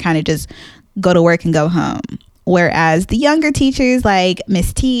change. They kind of just go to work and go home. Whereas the younger teachers like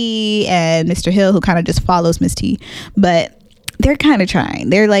Miss T and Mr. Hill, who kind of just follows Miss T, but they're kind of trying.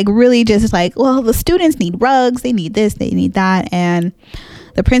 They're like really just like, well, the students need rugs. They need this. They need that. And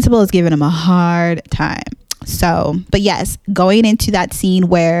the principal is giving them a hard time. So, but yes, going into that scene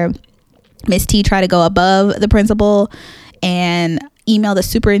where Miss T tried to go above the principal and email the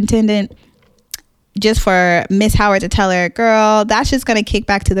superintendent just for Miss Howard to tell her, girl, that's just going to kick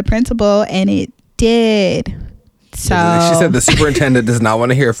back to the principal. And it did. So she said the superintendent does not want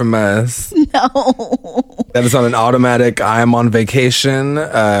to hear from us. No. That is on an automatic, I am on vacation.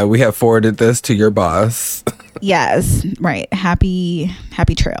 We have forwarded this to your boss. Yes, right. Happy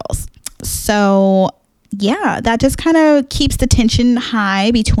trails. So yeah, that just kind of keeps the tension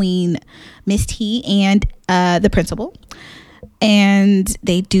high between Miss T and the principal. And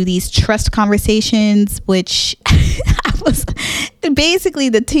they do these trust conversations, which was basically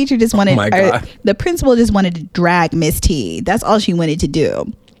the teacher just wanted, the principal just wanted to drag Miss T. That's all she wanted to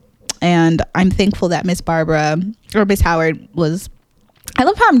do. And I'm thankful that Miss Barbara or Miss Howard was, I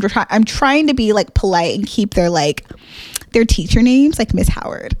love how I'm trying to be like polite and keep their teacher names like Miss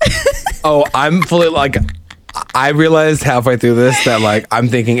Howard. Oh, I'm fully like, I realized halfway through this that like I'm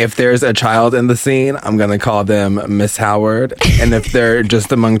thinking if there's a child in the scene, I'm gonna call them Miss Howard, and if they're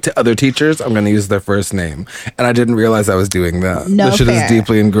just among other teachers, I'm gonna use their first name. And I didn't realize I was doing that. No, this shit is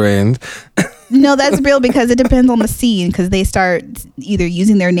deeply ingrained. No, that's real because it depends on the scene, because they start either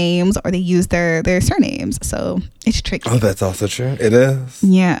using their names or they use their surnames. So it's tricky. Oh, that's also true. It is.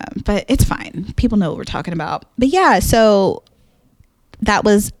 Yeah, but it's fine. People know what we're talking about. But yeah, so that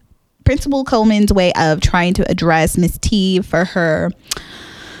was Principal Coleman's way of trying to address Miss T for her,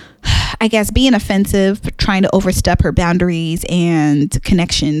 I guess, being offensive, trying to overstep her boundaries and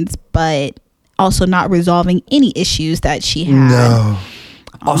connections, but also not resolving any issues that she had. No.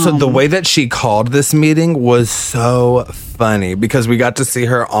 Also, the way that she called this meeting was so funny because we got to see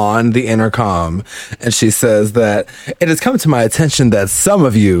her on the intercom, and she says that it has come to my attention that some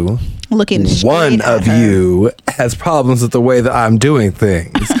of you, one of you, has problems with the way that I'm doing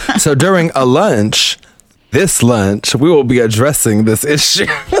things. So during a lunch, this lunch, we will be addressing this issue.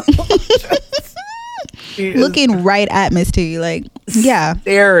 Looking right at Miss T, like, yeah.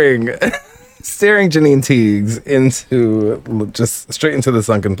 Staring Janine Teagues just straight into the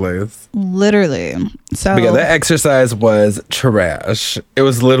sunken place. Literally. So but yeah, that exercise was trash. It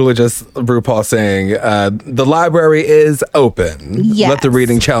was literally just RuPaul saying, the library is open. Yes. Let the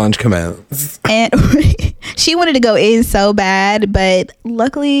reading challenge commence. And she wanted to go in so bad, but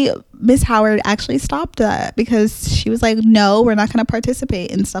luckily Miss Howard actually stopped that because she was like, no, we're not going to participate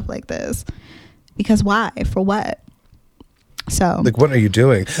in stuff like this. Because why? For what? So, like, what are you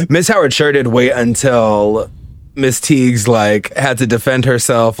doing? Miss Howard sure did wait until Miss Teagues had to defend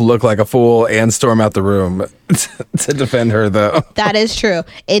herself, look like a fool, and storm out the room to defend her, though. That is true.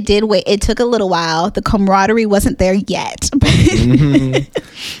 It did wait. It took a little while. The camaraderie wasn't there yet.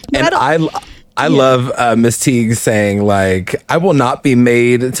 Mm-hmm. And I love Miss Teagues saying, I will not be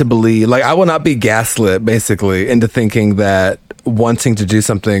made to believe, I will not be gaslit, basically, into thinking that wanting to do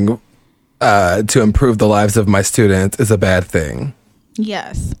something to improve the lives of my students is a bad thing.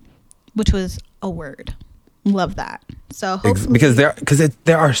 Yes, which was a word. Love that. So hopefully, because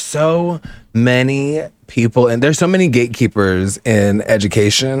there are so many people and there's so many gatekeepers in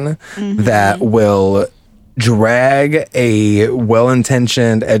education that will drag a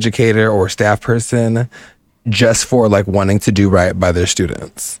well-intentioned educator or staff person just for wanting to do right by their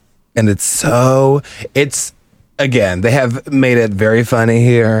students. And again, they have made it very funny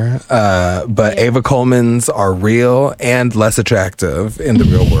here, but Ava Coleman's are real and less attractive in the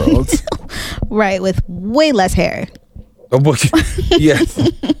real world. Right, with way less hair. Yes.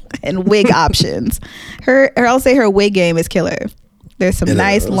 And wig options. I'll say her wig game is killer. There's some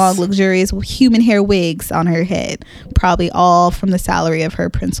nice, long, luxurious human hair wigs on her head. Probably all from the salary of her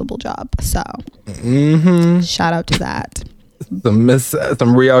principal job. So, shout out to that. Some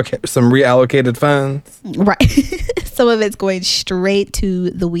reallocated funds. Right. Some of it's going straight to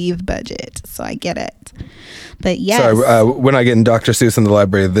the weave budget. So I get it. But yes. Sorry, we're not getting Dr. Seuss in the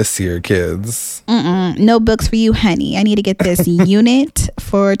library this year, kids. No books for you, honey. I need to get this unit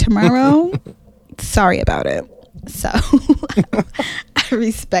for tomorrow. Sorry about it. So I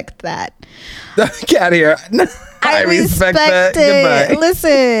respect that. Get out of here. I respect that. It. Goodbye.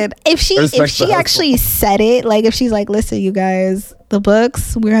 Listen, if she actually said it, if she's like, listen, you guys, the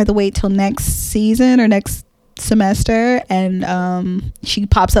books, we're gonna have to wait till next season or next semester, and she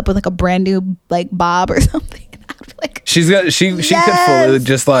pops up with a brand new Bob or something. She could fully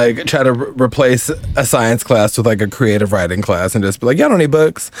just try to replace a science class with a creative writing class and just be like, y'all don't need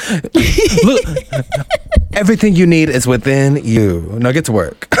books. Look, everything you need is within you. Now get to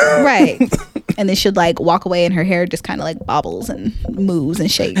work. Right. And then she'd walk away and her hair just kind of bobbles and moves and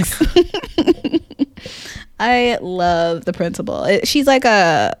shakes. I love the principal. She's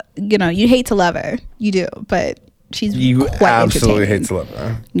you hate to love her. You do, but you quite absolutely hate to love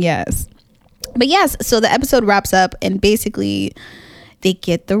her. Yes. But yes, so the episode wraps up and basically they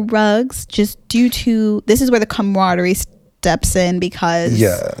get the rugs just due to, this is where the camaraderie steps in because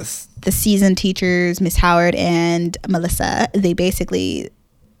the seasoned teachers, Miss Howard and Melissa, they basically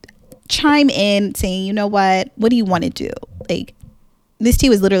chime in saying, you know what do you want to do? Miss T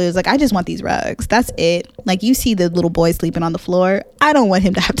was like, I just want these rugs. That's it. You see the little boy sleeping on the floor. I don't want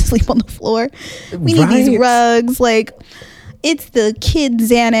him to have to sleep on the floor. We need these rugs. It's the kid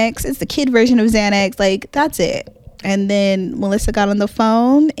Xanax. It's the kid version of Xanax. That's it. And then Melissa got on the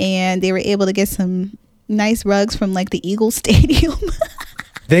phone and they were able to get some nice rugs from the Eagles Stadium.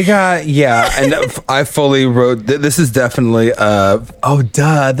 They got, and I fully wrote, this is definitely,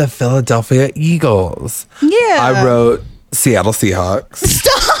 the Philadelphia Eagles. Yeah. I wrote Seattle Seahawks.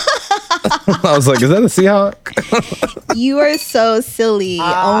 Stop. I was like, is that a Seahawk? You are so silly.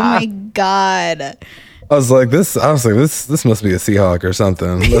 Oh my God. I was like, this must be a Seahawk or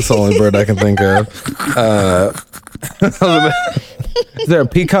something. That's the only bird I can think of. Is there a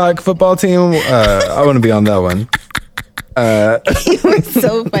peacock football team? I want to be on that one. You were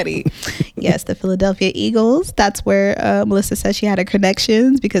so funny. Yes, the Philadelphia Eagles. That's where Melissa says she had her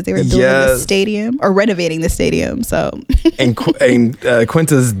connections because they were building the stadium or renovating the stadium. So and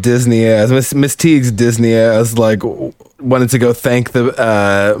Quinta's Disney ass, Miss Teague's Disney ass, like wanted to go thank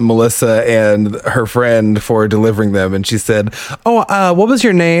the Melissa and her friend for delivering them, and she said, "Oh, what was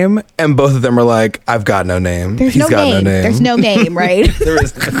your name?" And both of them are like, "I've got no name. He's got no name. There's no name, right?" There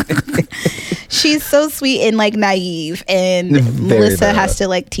is no name. She's so sweet and like naive, and Melissa has to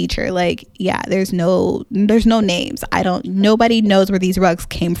like teach her like, yeah, there's no names. Nobody knows where these rugs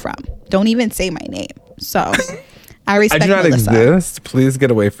came from. Don't even say my name. So I respect Melissa. I do not exist. Please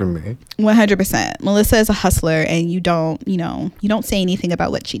get away from me. 100%. Melissa is a hustler, and you don't say anything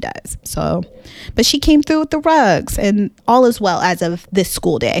about what she does. So, but she came through with the rugs, and all is well as of this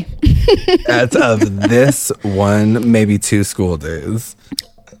school day. As of this one, maybe 2 school days.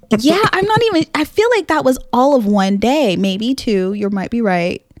 Yeah, I feel like that was all of one day, maybe 2. You might be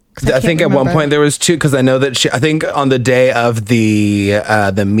right. I think at one point there was 2, because I know that I think on the day of the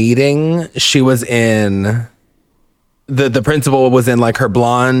meeting, she was in the principal was in like her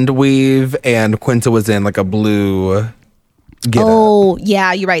blonde weave, and Quinta was in like a blue get up.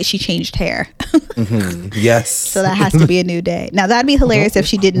 Yeah, you're right. She changed hair. Mm-hmm. Yes. So that has to be a new day. Now that'd be hilarious if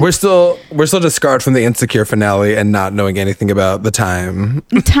she didn't. We're still just scarred from the Insecure finale and not knowing anything about the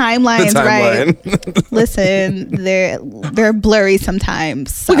timelines, right? Listen, they're blurry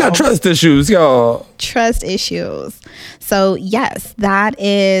sometimes. So. We got trust issues, y'all. Trust issues. So yes, that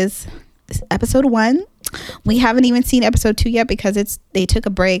is episode 1. We haven't even seen episode 2 yet because they took a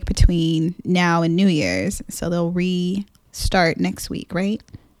break between now and New Year's, so they'll restart next week, right?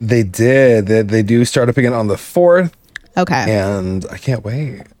 They did. They do start up again on the 4th. Okay. And I can't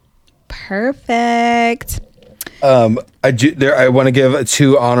wait. Perfect. I want to give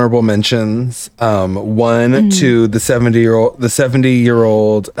 2 honorable mentions. One to the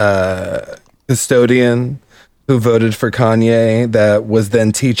 70-year-old custodian who voted for Kanye, that was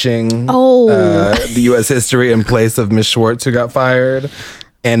then teaching the U.S. history in place of Miss Schwartz, who got fired.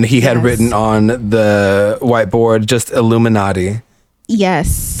 And he had written on the whiteboard just Illuminati.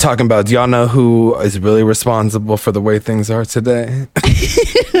 Yes. Talking about, do y'all know who is really responsible for the way things are today?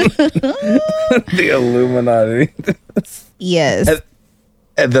 The Illuminati. Yes.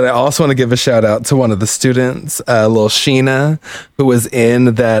 And then I also want to give a shout out to one of the students, little Sheena, who was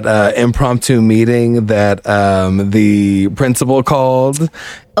in that impromptu meeting that the principal called.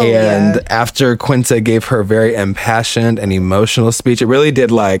 After Quinta gave her very impassioned and emotional speech, it really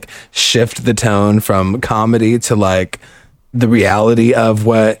did like shift the tone from comedy to like the reality of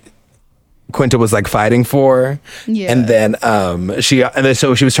what Quinta was like fighting for. Yeah. And then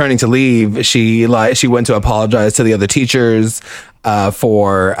so she was turning to leave. She went to apologize to the other teachers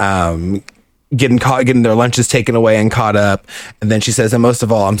for getting their lunches taken away and caught up. And then she says, and most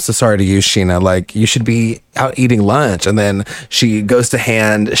of all, I'm so sorry to you, Sheena, like you should be out eating lunch. And then she goes to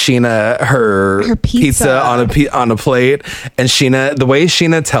hand Sheena her pizza on a plate, and Sheena, the way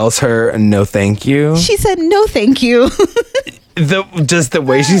Sheena tells her no thank you, she said no thank you. The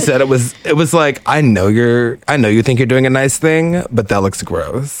way she said it was like, I know you think you're doing a nice thing, but that looks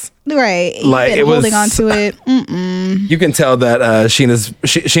gross. Right. Like it was holding on to it. You can tell that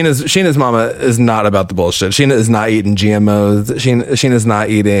Sheena's mama is not about the bullshit. Sheena is not eating GMOs. Sheena's not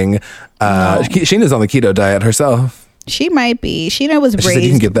eating Sheena's on the keto diet herself. She might be. Sheena was raised said, you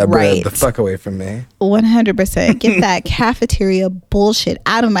can get that bread the fuck away from me. 100%. Get that cafeteria bullshit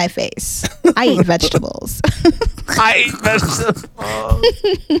out of my face. I eat vegetables. I eat vegetables.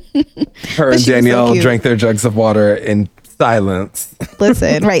 Her and Danielle drank their jugs of water in silence.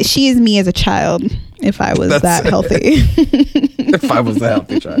 Listen, right. She is me as a child if I was that healthy. If I was a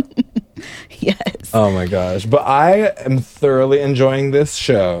healthy child. Yes. Oh my gosh. But I am thoroughly enjoying this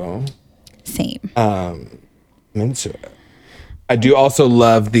show. Same. I'm into it. I do also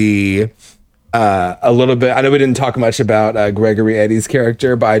love a little bit. I know we didn't talk much about Gregory Eddie's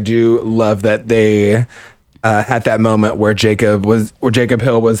character, but I do love that they had that moment where Jacob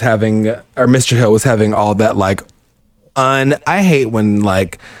Hill was having, or Mr. Hill was having all that like I hate when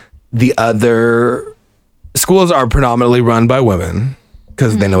like the other schools are predominantly run by women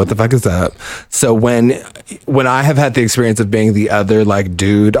because they know what the fuck is up. So when I have had the experience of being the other like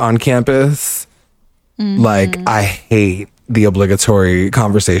dude on campus, like I hate the obligatory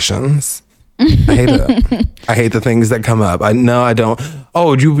conversations. I hate it. I hate the things that come up. I don't.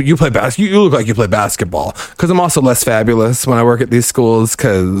 Oh, you play basketball? You look like you play basketball. Because I'm also less fabulous when I work at these schools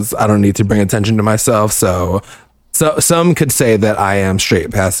because I don't need to bring attention to myself. So some could say that I am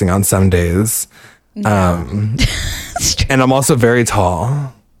straight passing on some days. And I'm also very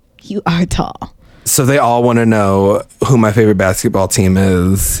tall. You are tall. So they all want to know who my favorite basketball team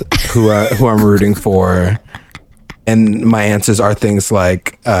is, who I'm rooting for. And my answers are things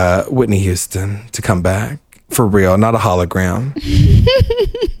like Whitney Houston to come back for real, not a hologram.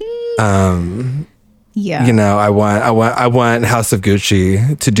 Yeah. You know, I want House of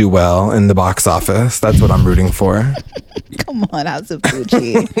Gucci to do well in the box office. That's what I'm rooting for. Come on, House of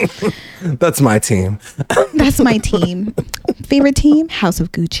Gucci. That's my team. That's my team. Favorite team? House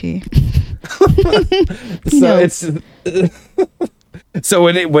of Gucci. So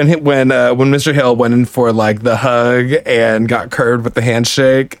when Mr. Hill went in for like the hug and got curved with the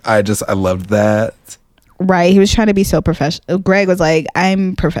handshake, I loved that. Right. He was trying to be so professional. Greg was like,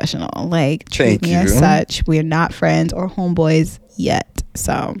 I'm professional. Like, treat me as such. We're not friends or homeboys yet.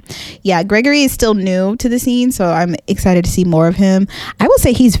 So, yeah, Gregory is still new to the scene. So I'm excited to see more of him. I will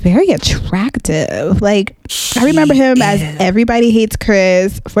say he's very attractive. Like, I remember him as Everybody Hates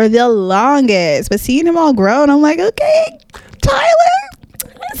Chris for the longest. But seeing him all grown, I'm like, okay, Tyler,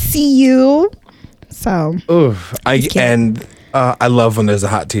 I see you. So, I love when there's a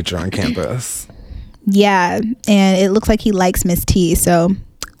hot teacher on campus. Yeah, and it looks like he likes Miss T, so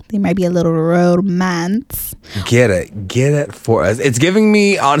there might be a little romance. Get it for us. It's giving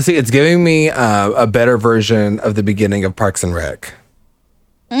me a better version of the beginning of Parks and Rec,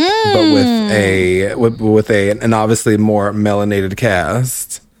 but with an obviously more melanated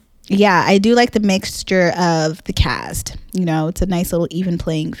cast. Yeah, I do like the mixture of the cast. You know, it's a nice little even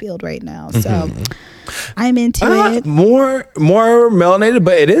playing field right now. So I'm into it. More melanated,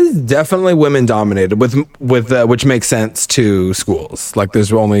 but it is definitely women dominated with which makes sense to schools. Like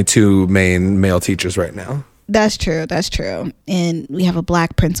there's only 2 main male teachers right now. That's true. And we have a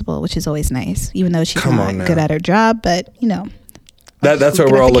black principal, which is always nice, even though she's not good at her job. But, you know. That's why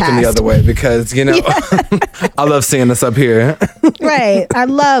we're all looking the other way because, you know, I love seeing us up here. Right. I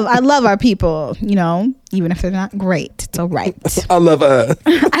love our people, you know, even if they're not great. It's all right. I love us.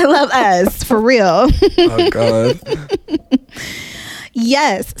 I love us for real. Oh, God.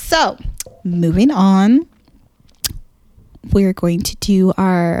 Yes. So moving on, we're going to do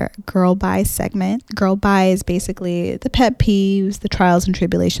our Girl Bye segment. Girl Bye is basically the pet peeves, the trials and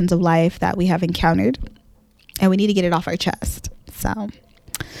tribulations of life that we have encountered. And we need to get it off our chest. So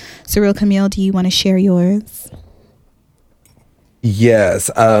real Camille, do you want to share yours? Yes.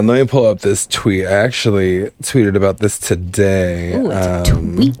 Let me pull up this tweet. I actually tweeted about this today. Ooh, it's a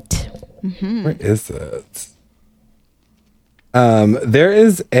tweet. Where is it? There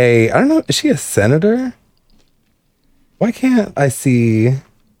is I don't know, is she a senator? Why can't I see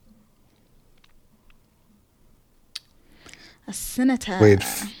a senator? Wait.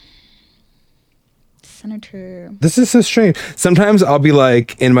 Senator. This is so strange. Sometimes I'll be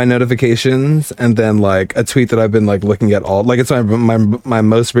like in my notifications and then like a tweet that I've been like looking at all, like it's my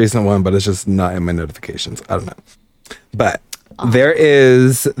most recent one, but it's just not in my notifications. I don't know. But there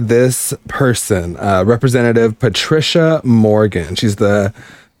is this person, Representative Patricia Morgan. She's the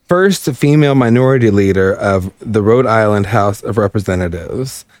first female minority leader of the Rhode Island House of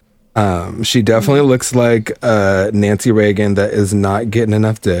Representatives. She definitely looks like Nancy Reagan that is not getting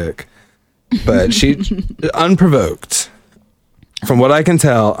enough dick. But she, unprovoked, from what I can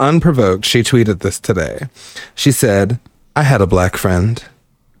tell, unprovoked, she tweeted this today. She said, I had a black friend.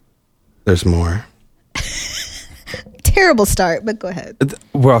 There's more. Terrible start, but go ahead.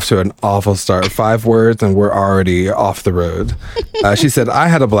 We're off to an awful start. 5 words and we're already off the road. She said, I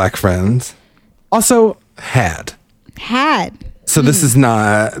had a black friend. Also, had. So this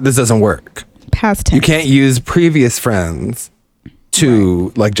doesn't work. Past tense. You can't use previous friends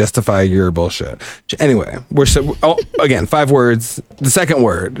to like justify your bullshit. Anyway, again, 5 words. The second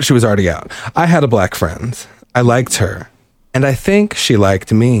word, she was already out. I had a black friend. I liked her. And I think she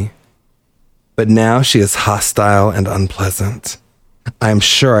liked me. But now she is hostile and unpleasant. I'm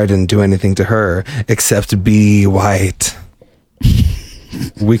sure I didn't do anything to her except be white.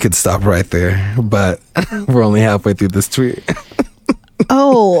 We could stop right there, but we're only halfway through this tweet.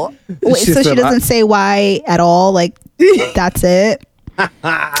 Oh, wait, so she doesn't say why at all? Like, that's it?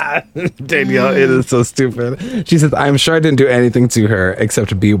 Danielle, it is so stupid. She says, I'm sure I didn't do anything to her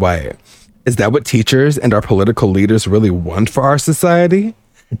except be white. Is that what teachers and our political leaders really want for our society?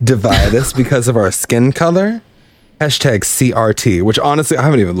 Divide us because of our skin color? Hashtag CRT, which honestly, I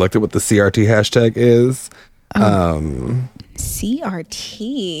haven't even looked at what the CRT hashtag is.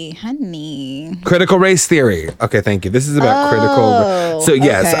 CRT, honey. Critical race theory. Okay, thank you. This is about critical. So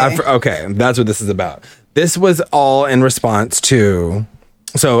yes, okay, that's what this is about. This was all in response to.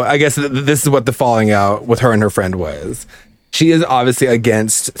 So I guess this is what the falling out with her and her friend was. She is obviously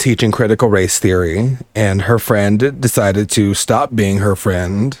against teaching critical race theory, and her friend decided to stop being her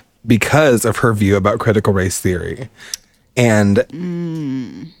friend because of her view about critical race theory.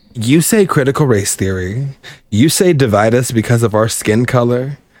 And you say critical race theory, you say divide us because of our skin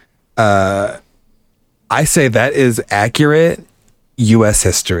color. I say that is accurate U.S.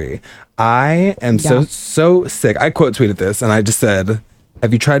 history. I am so sick. I quote tweeted this and I just said,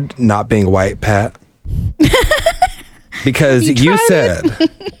 have you tried not being white, Pat? Because you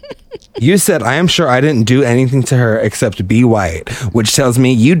said, I am sure I didn't do anything to her except be white, which tells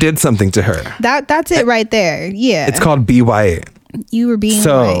me you did something to her. That's it right there. Yeah. It's called be white. You were being white.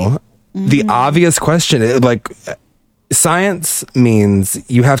 So the obvious question is, like, science means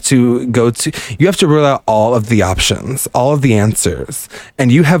you have to rule out all of the options, all of the answers.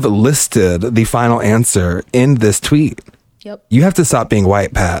 And you have listed the final answer in this tweet. Yep. You have to stop being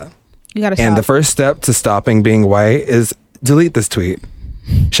white, Pat. You gotta stop. And the first step to stopping being white is delete this tweet.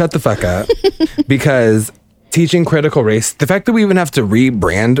 Shut the fuck up. Because teaching critical race, the fact that we even have to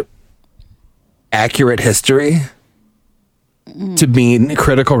rebrand accurate history to mean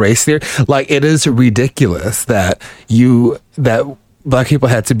critical race theory, like, it is ridiculous that black people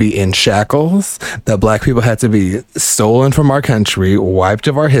had to be in shackles, that black people had to be stolen from our country, wiped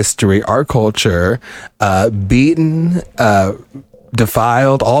of our history, our culture, beaten,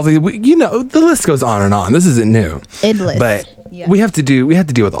 defiled, all the, the list goes on and on. This isn't new. Endless. But we have to deal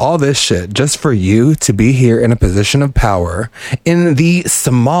with all this shit just for you to be here in a position of power in the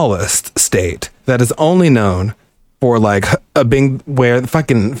smallest state that is only known for, like, a big, where the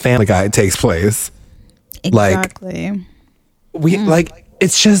fucking Family Guy takes place. Exactly. Like,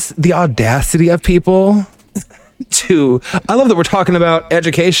 it's just the audacity of people I love that we're talking about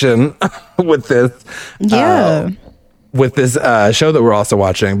education with this. Yeah. With this show that we're also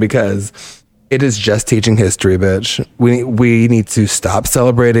watching, because it is just teaching history, bitch. We need to stop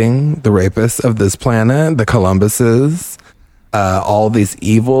celebrating the rapists of this planet, the Columbuses, all these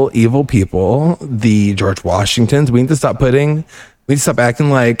evil people, the George Washingtons. We need to stop acting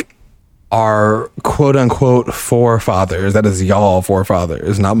like our quote unquote forefathers, that is y'all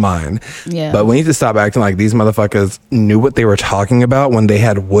forefathers, not mine. Yeah. But we need to stop acting like these motherfuckers knew what they were talking about when they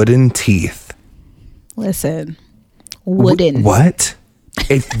had wooden teeth. Listen. Wooden. What?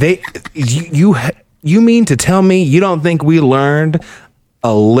 If they, you mean to tell me you don't think we learned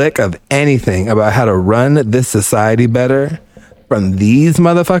a lick of anything about how to run this society better from these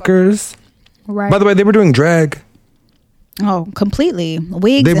motherfuckers? Right. By the way, they were doing drag. Oh, completely.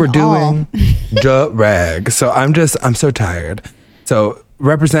 Wigs. They were and doing drag. So I'm so tired. So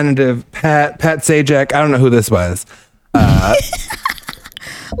Representative Pat Sajak, I don't know who this was.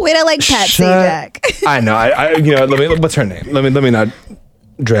 Wait, I like Pat Sajak. I know. What's her name? Let me not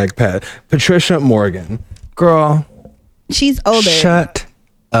drag Pat. Patricia Morgan. Girl. She's older. Shut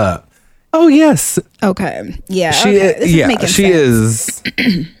up. Oh, yes. Okay. Yeah. She is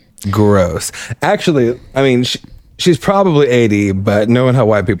gross. Actually, I mean, she's probably 80, but knowing how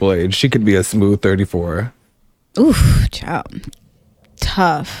white people age, she could be a smooth 34. Oof, child.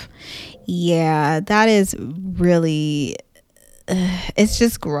 Tough. Yeah, that is really... it's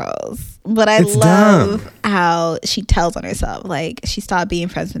just gross, but it's love dumb. How she tells on herself, like, she stopped being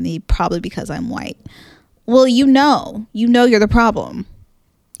friends with me probably because I'm white. Well, you're the problem,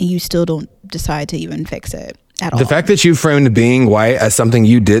 and you still don't decide to even fix it at all. The fact that you framed being white as something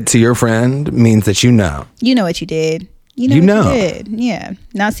you did to your friend means that you know what you did. You did. Yeah.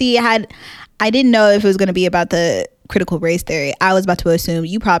 Now, see, I didn't know if it was going to be about the critical race theory. I was about to assume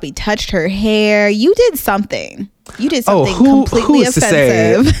you probably touched her hair. You did something. Completely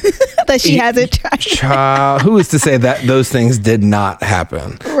offensive that she hasn't tried. Who is to say that those things did not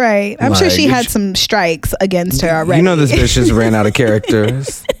happen? Right. I'm sure she had some strikes against her already. You know this bitch just ran out of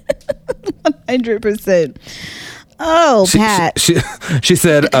characters. 100%. Oh, Pat. She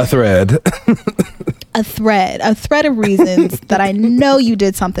said a thread. A thread of reasons that I know you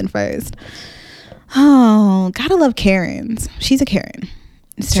did something first. Oh, gotta love Karens. She's a Karen.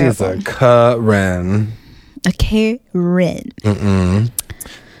 It's terrible. She's a Karen. A Karen. Yes.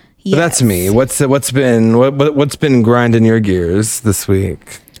 But that's me. What's been grinding your gears this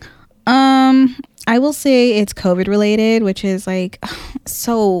week? I will say it's COVID related, which is like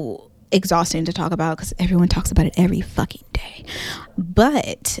so exhausting to talk about because everyone talks about it every fucking day.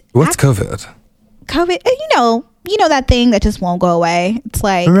 But what's COVID? COVID, you know that thing that just won't go away. It's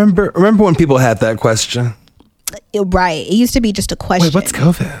like, remember when people had that question? Right. It used to be just a question. Wait, what's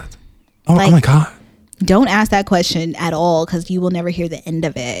COVID? Oh my God. Don't ask that question at all because you will never hear the end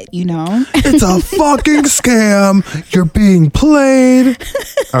of it, It's a fucking scam. You're being played.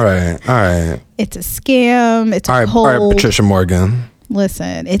 All right. It's a scam. It's a whole... All right, Patricia Morgan.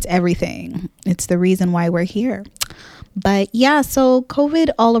 Listen, it's everything. It's the reason why we're here. But yeah, so COVID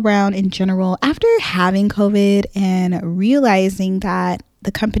all around in general, after having COVID and realizing that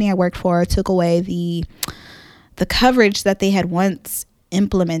the company I worked for took away the coverage that they had once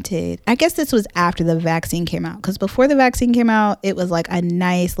implemented. I guess this was after the vaccine came out, because before the vaccine came out, it was like a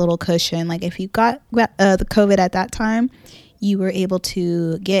nice little cushion. Like if you got the COVID at that time, you were able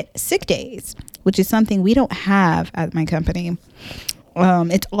to get sick days, which is something we don't have at my company.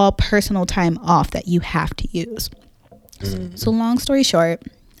 It's all personal time off that you have to use. So long story short,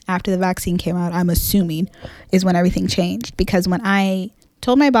 after the vaccine came out, I'm assuming is when everything changed, because when I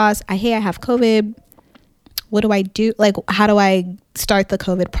told my boss, hey, I have COVID, what do I do? Like, how do I start the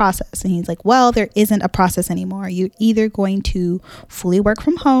COVID process? And he's like, well, there isn't a process anymore. You're either going to fully work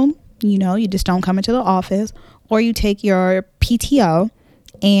from home, you just don't come into the office, or you take your PTO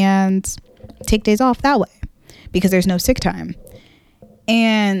and take days off that way because there's no sick time.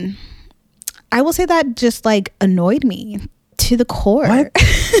 And I will say that just like annoyed me to the core. I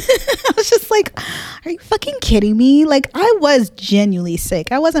was just like, are you fucking kidding me? Like, I was genuinely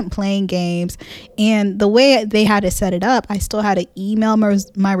sick. I wasn't playing games. And the way they had to set it up, I still had to email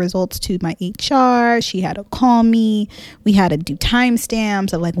my results to my HR. She had to call me. We had to do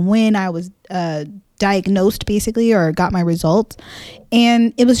timestamps of like when I was diagnosed basically, or got my results.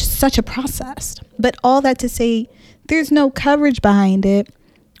 And it was just such a process. But all that to say, there's no coverage behind it,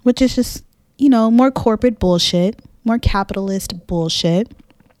 which is just, more corporate bullshit, more capitalist bullshit.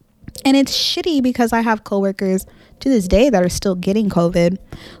 And it's shitty because I have coworkers to this day that are still getting COVID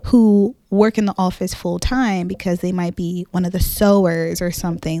who work in the office full time because they might be one of the sewers or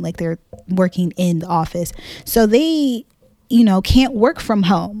something, like they're working in the office. So they, can't work from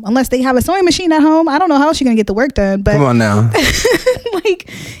home unless they have a sewing machine at home. I don't know how else you're going to get the work done. But come on now. Like,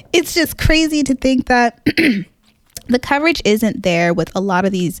 it's just crazy to think that the coverage isn't there with a lot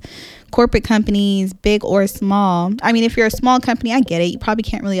of these corporate companies, big or small. I mean, if you're a small company, I get it. You probably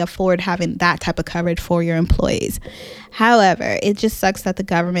can't really afford having that type of coverage for your employees. However, it just sucks that the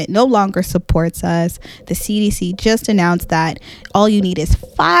government no longer supports us. The CDC just announced that all you need is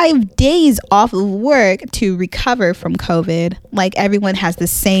 5 days off of work to recover from COVID. Like, everyone has the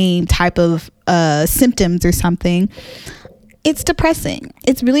same type of symptoms or something. It's depressing.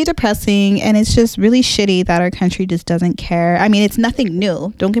 It's really depressing, and it's just really shitty that our country just doesn't care. I mean, it's nothing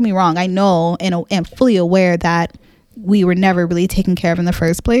new. Don't get me wrong. I know and am fully aware that we were never really taken care of in the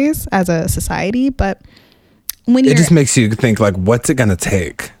first place as a society, but when it just makes you think, like, what's it gonna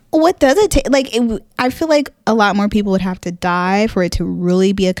take? What does it take? Like, I feel like a lot more people would have to die for it to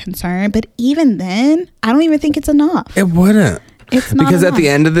really be a concern, but even then, I don't even think it's enough. It wouldn't. It's not because enough. At the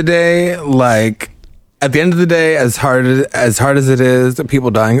end of the day, as hard as it is, people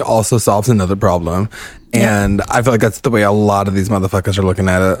dying also solves another problem. And I feel like that's the way a lot of these motherfuckers are looking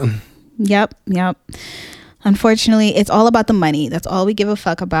at it. Yep. Unfortunately, it's all about the money. That's all we give a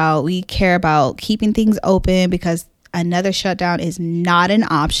fuck about. We care about keeping things open because another shutdown is not an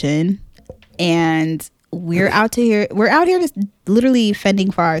option. And we're out here just literally fending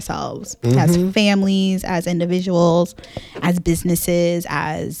for ourselves as families, as individuals, as businesses,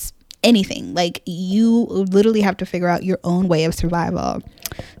 as anything. Like, you literally have to figure out your own way of survival.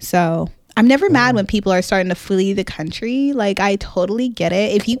 So I'm never mad when people are starting to flee the country. Like, I totally get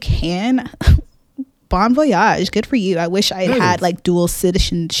it. If you can, bon voyage, good for you. I wish I had like dual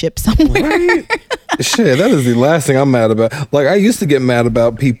citizenship somewhere. Right? Shit, that is the last thing I'm mad about. Like, I used to get mad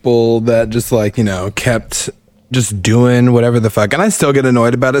about people that just like, kept just doing whatever the fuck, and I still get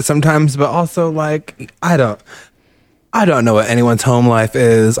annoyed about it sometimes, but also like, I don't know what anyone's home life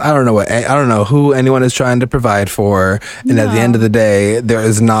is. I don't know who anyone is trying to provide for. And at the end of the day, there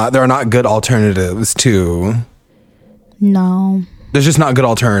are not good alternatives to. No. There's just not good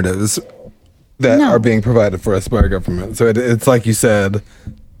alternatives that are being provided for us by our government. So it's like you said,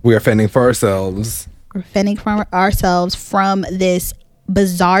 we are fending for ourselves. We're fending for ourselves from this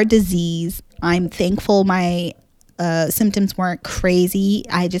bizarre disease. I'm thankful my symptoms weren't crazy.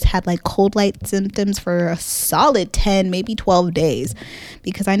 I just had like cold light symptoms for a solid 10, maybe 12 days,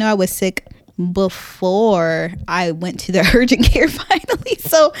 because I know I was sick before I went to the urgent care finally.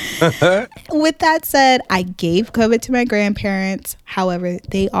 So with that said, I gave COVID to my grandparents. However,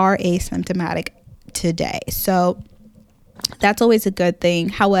 they are asymptomatic today. So that's always a good thing.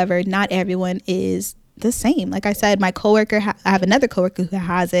 However, not everyone is the same. Like I said, my coworker, I have another coworker who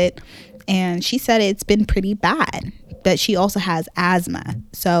has it, and she said it's been pretty bad, but she also has asthma.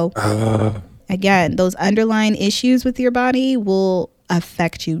 So again, those underlying issues with your body will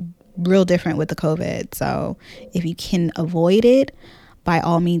affect you real different with the COVID. So if you can avoid it, by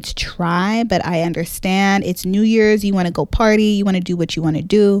all means try. But I understand it's New Year's, you want to go party, you want to do what you want to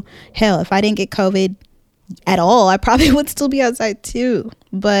do. Hell, if I didn't get COVID at all, I probably would still be outside too.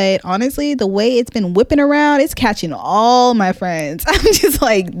 But honestly, the way it's been whipping around, it's catching all my friends. I'm just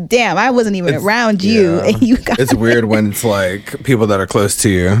like, damn, I wasn't even around you, and you got it's weird when it's like people that are close to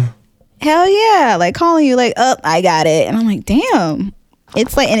you. Hell yeah, like calling you like, oh, I got it, and I'm like, damn.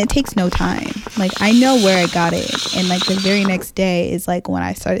 It's like, and it takes no time. Like, I know where I got it, and like the very next day is like when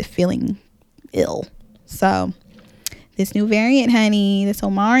I started feeling ill. So this new variant, honey, this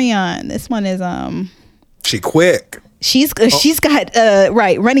Omarion, this one is she quick. She's got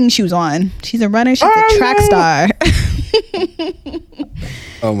running shoes on. She's a runner. She's a track star.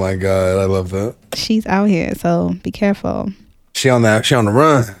 Oh my god, I love that. She's out here, so be careful. She on the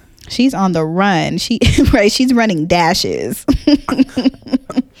run. She's on the run. She's running dashes.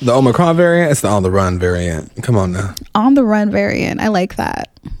 The Omicron variant, it's the on the run variant. Come on now. On the run variant. I like that.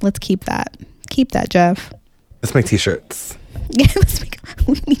 Let's keep that. Keep that, Jeff. Let's make t-shirts. Yeah,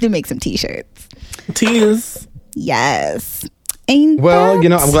 we need to make some t-shirts. Teas. Yes. Well,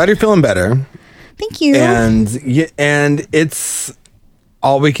 I'm glad you're feeling better. Thank you. And it's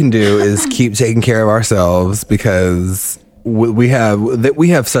all we can do is keep taking care of ourselves, because we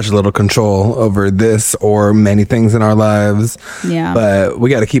have such little control over this or many things in our lives. Yeah. But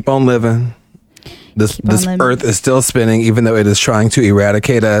we got to keep on living. This earth is still spinning, even though it is trying to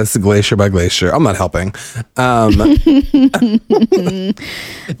eradicate us glacier by glacier. I'm not helping.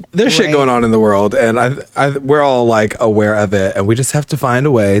 There's shit going on in the world, and we're all like aware of it, and we just have to find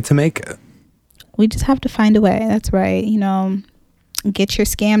a way to make it. We just have to find a way. That's right. Get your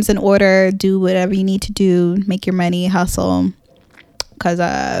scams in order. Do whatever you need to do. Make your money. Hustle. Because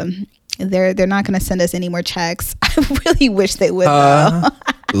they're not going to send us any more checks. I really wish they would, though.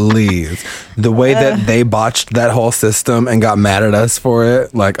 Please. The way that they botched that whole system and got mad at us for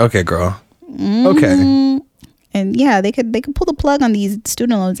it. Like, okay, girl. Okay. And yeah, they could pull the plug on these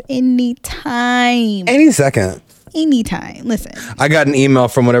student loans anytime. Any second. Anytime. Listen. I got an email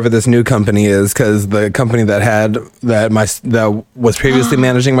from whatever this new company is, because the company that was previously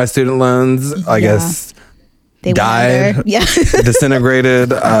managing my student loans, I guess, they died,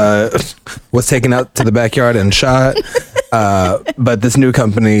 disintegrated, was taken out to the backyard and shot. But this new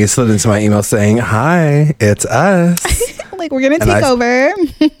company slid into my email saying, "Hi, it's us." Like, we're gonna take over.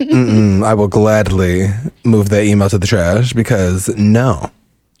 I will gladly move that email to the trash, because no.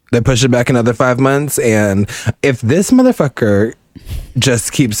 They push it back another 5 months, and if this motherfucker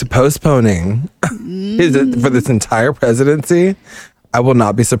just keeps postponing for this entire presidency, I will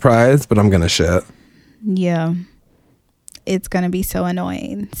not be surprised, but I'm gonna shit. Yeah. It's gonna be so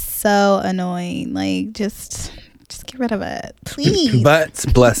annoying. So annoying. Like, just get rid of it, please. But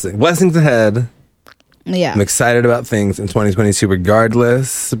blessings ahead. Yeah. I'm excited about things in 2022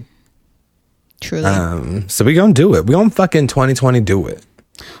 regardless. Truly. So we gonna do it. We gonna fucking 2020 do it.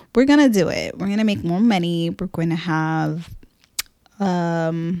 We're gonna do it. We're gonna make more money. We're going to have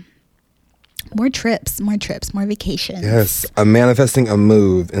more trips, more vacations. Yes, I'm manifesting a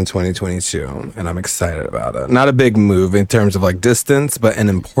move in 2022, and I'm excited about it. Not a big move in terms of like distance, but an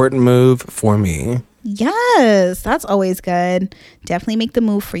important move for me. Yes, that's always good. Definitely make the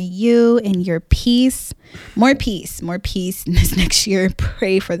move for you and your peace. More peace this next year.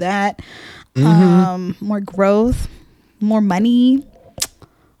 Pray for that. More growth, more money.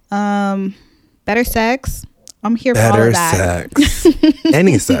 Better sex. I'm here for all of that. Better sex.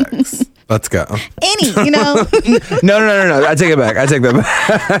 Any sex. Let's go. Any, No. I take it back. I take that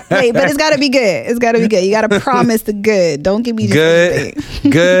back. Wait, but it's got to be good. You got to promise the good. Don't give me just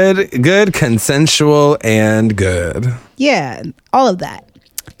anything. good, consensual, and good. Yeah, all of that.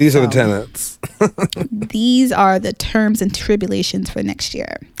 These are the tenets. These are the terms and tribulations for next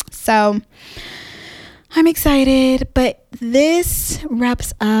year. So I'm excited, but this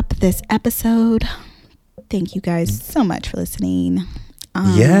wraps up this episode. Thank you guys so much for listening.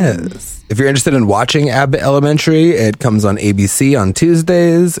 Yes. If you're interested in watching Abbott Elementary, it comes on ABC on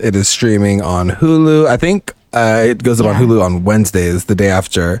Tuesdays. It is streaming on Hulu. I think it goes up on Hulu on Wednesdays, the day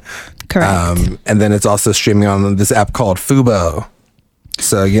after. Correct. And then it's also streaming on this app called Fubo.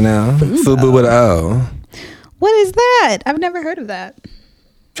 So, Fubo with O. What is that? I've never heard of that.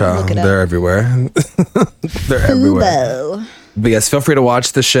 They're everywhere. They're everywhere. But yes, feel free to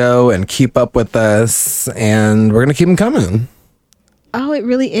watch the show and keep up with us. And we're going to keep them coming. Oh, it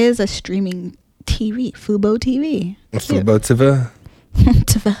really is a streaming TV. Fubo TV. Fubo TV.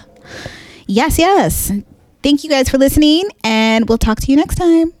 Yes. Thank you guys for listening. And we'll talk to you next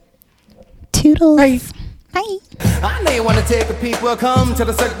time. Toodles. Bye. I know you wanna take a peek. Well, come to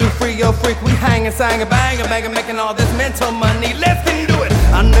the Cirque du Frio freak. We hang and sang and bang and bang and making all this mental money. Let's get do it.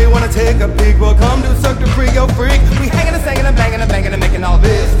 I know you wanna take a peek. Well, come to Cirque du Frio freak. We hanging and singing and banging and banging and making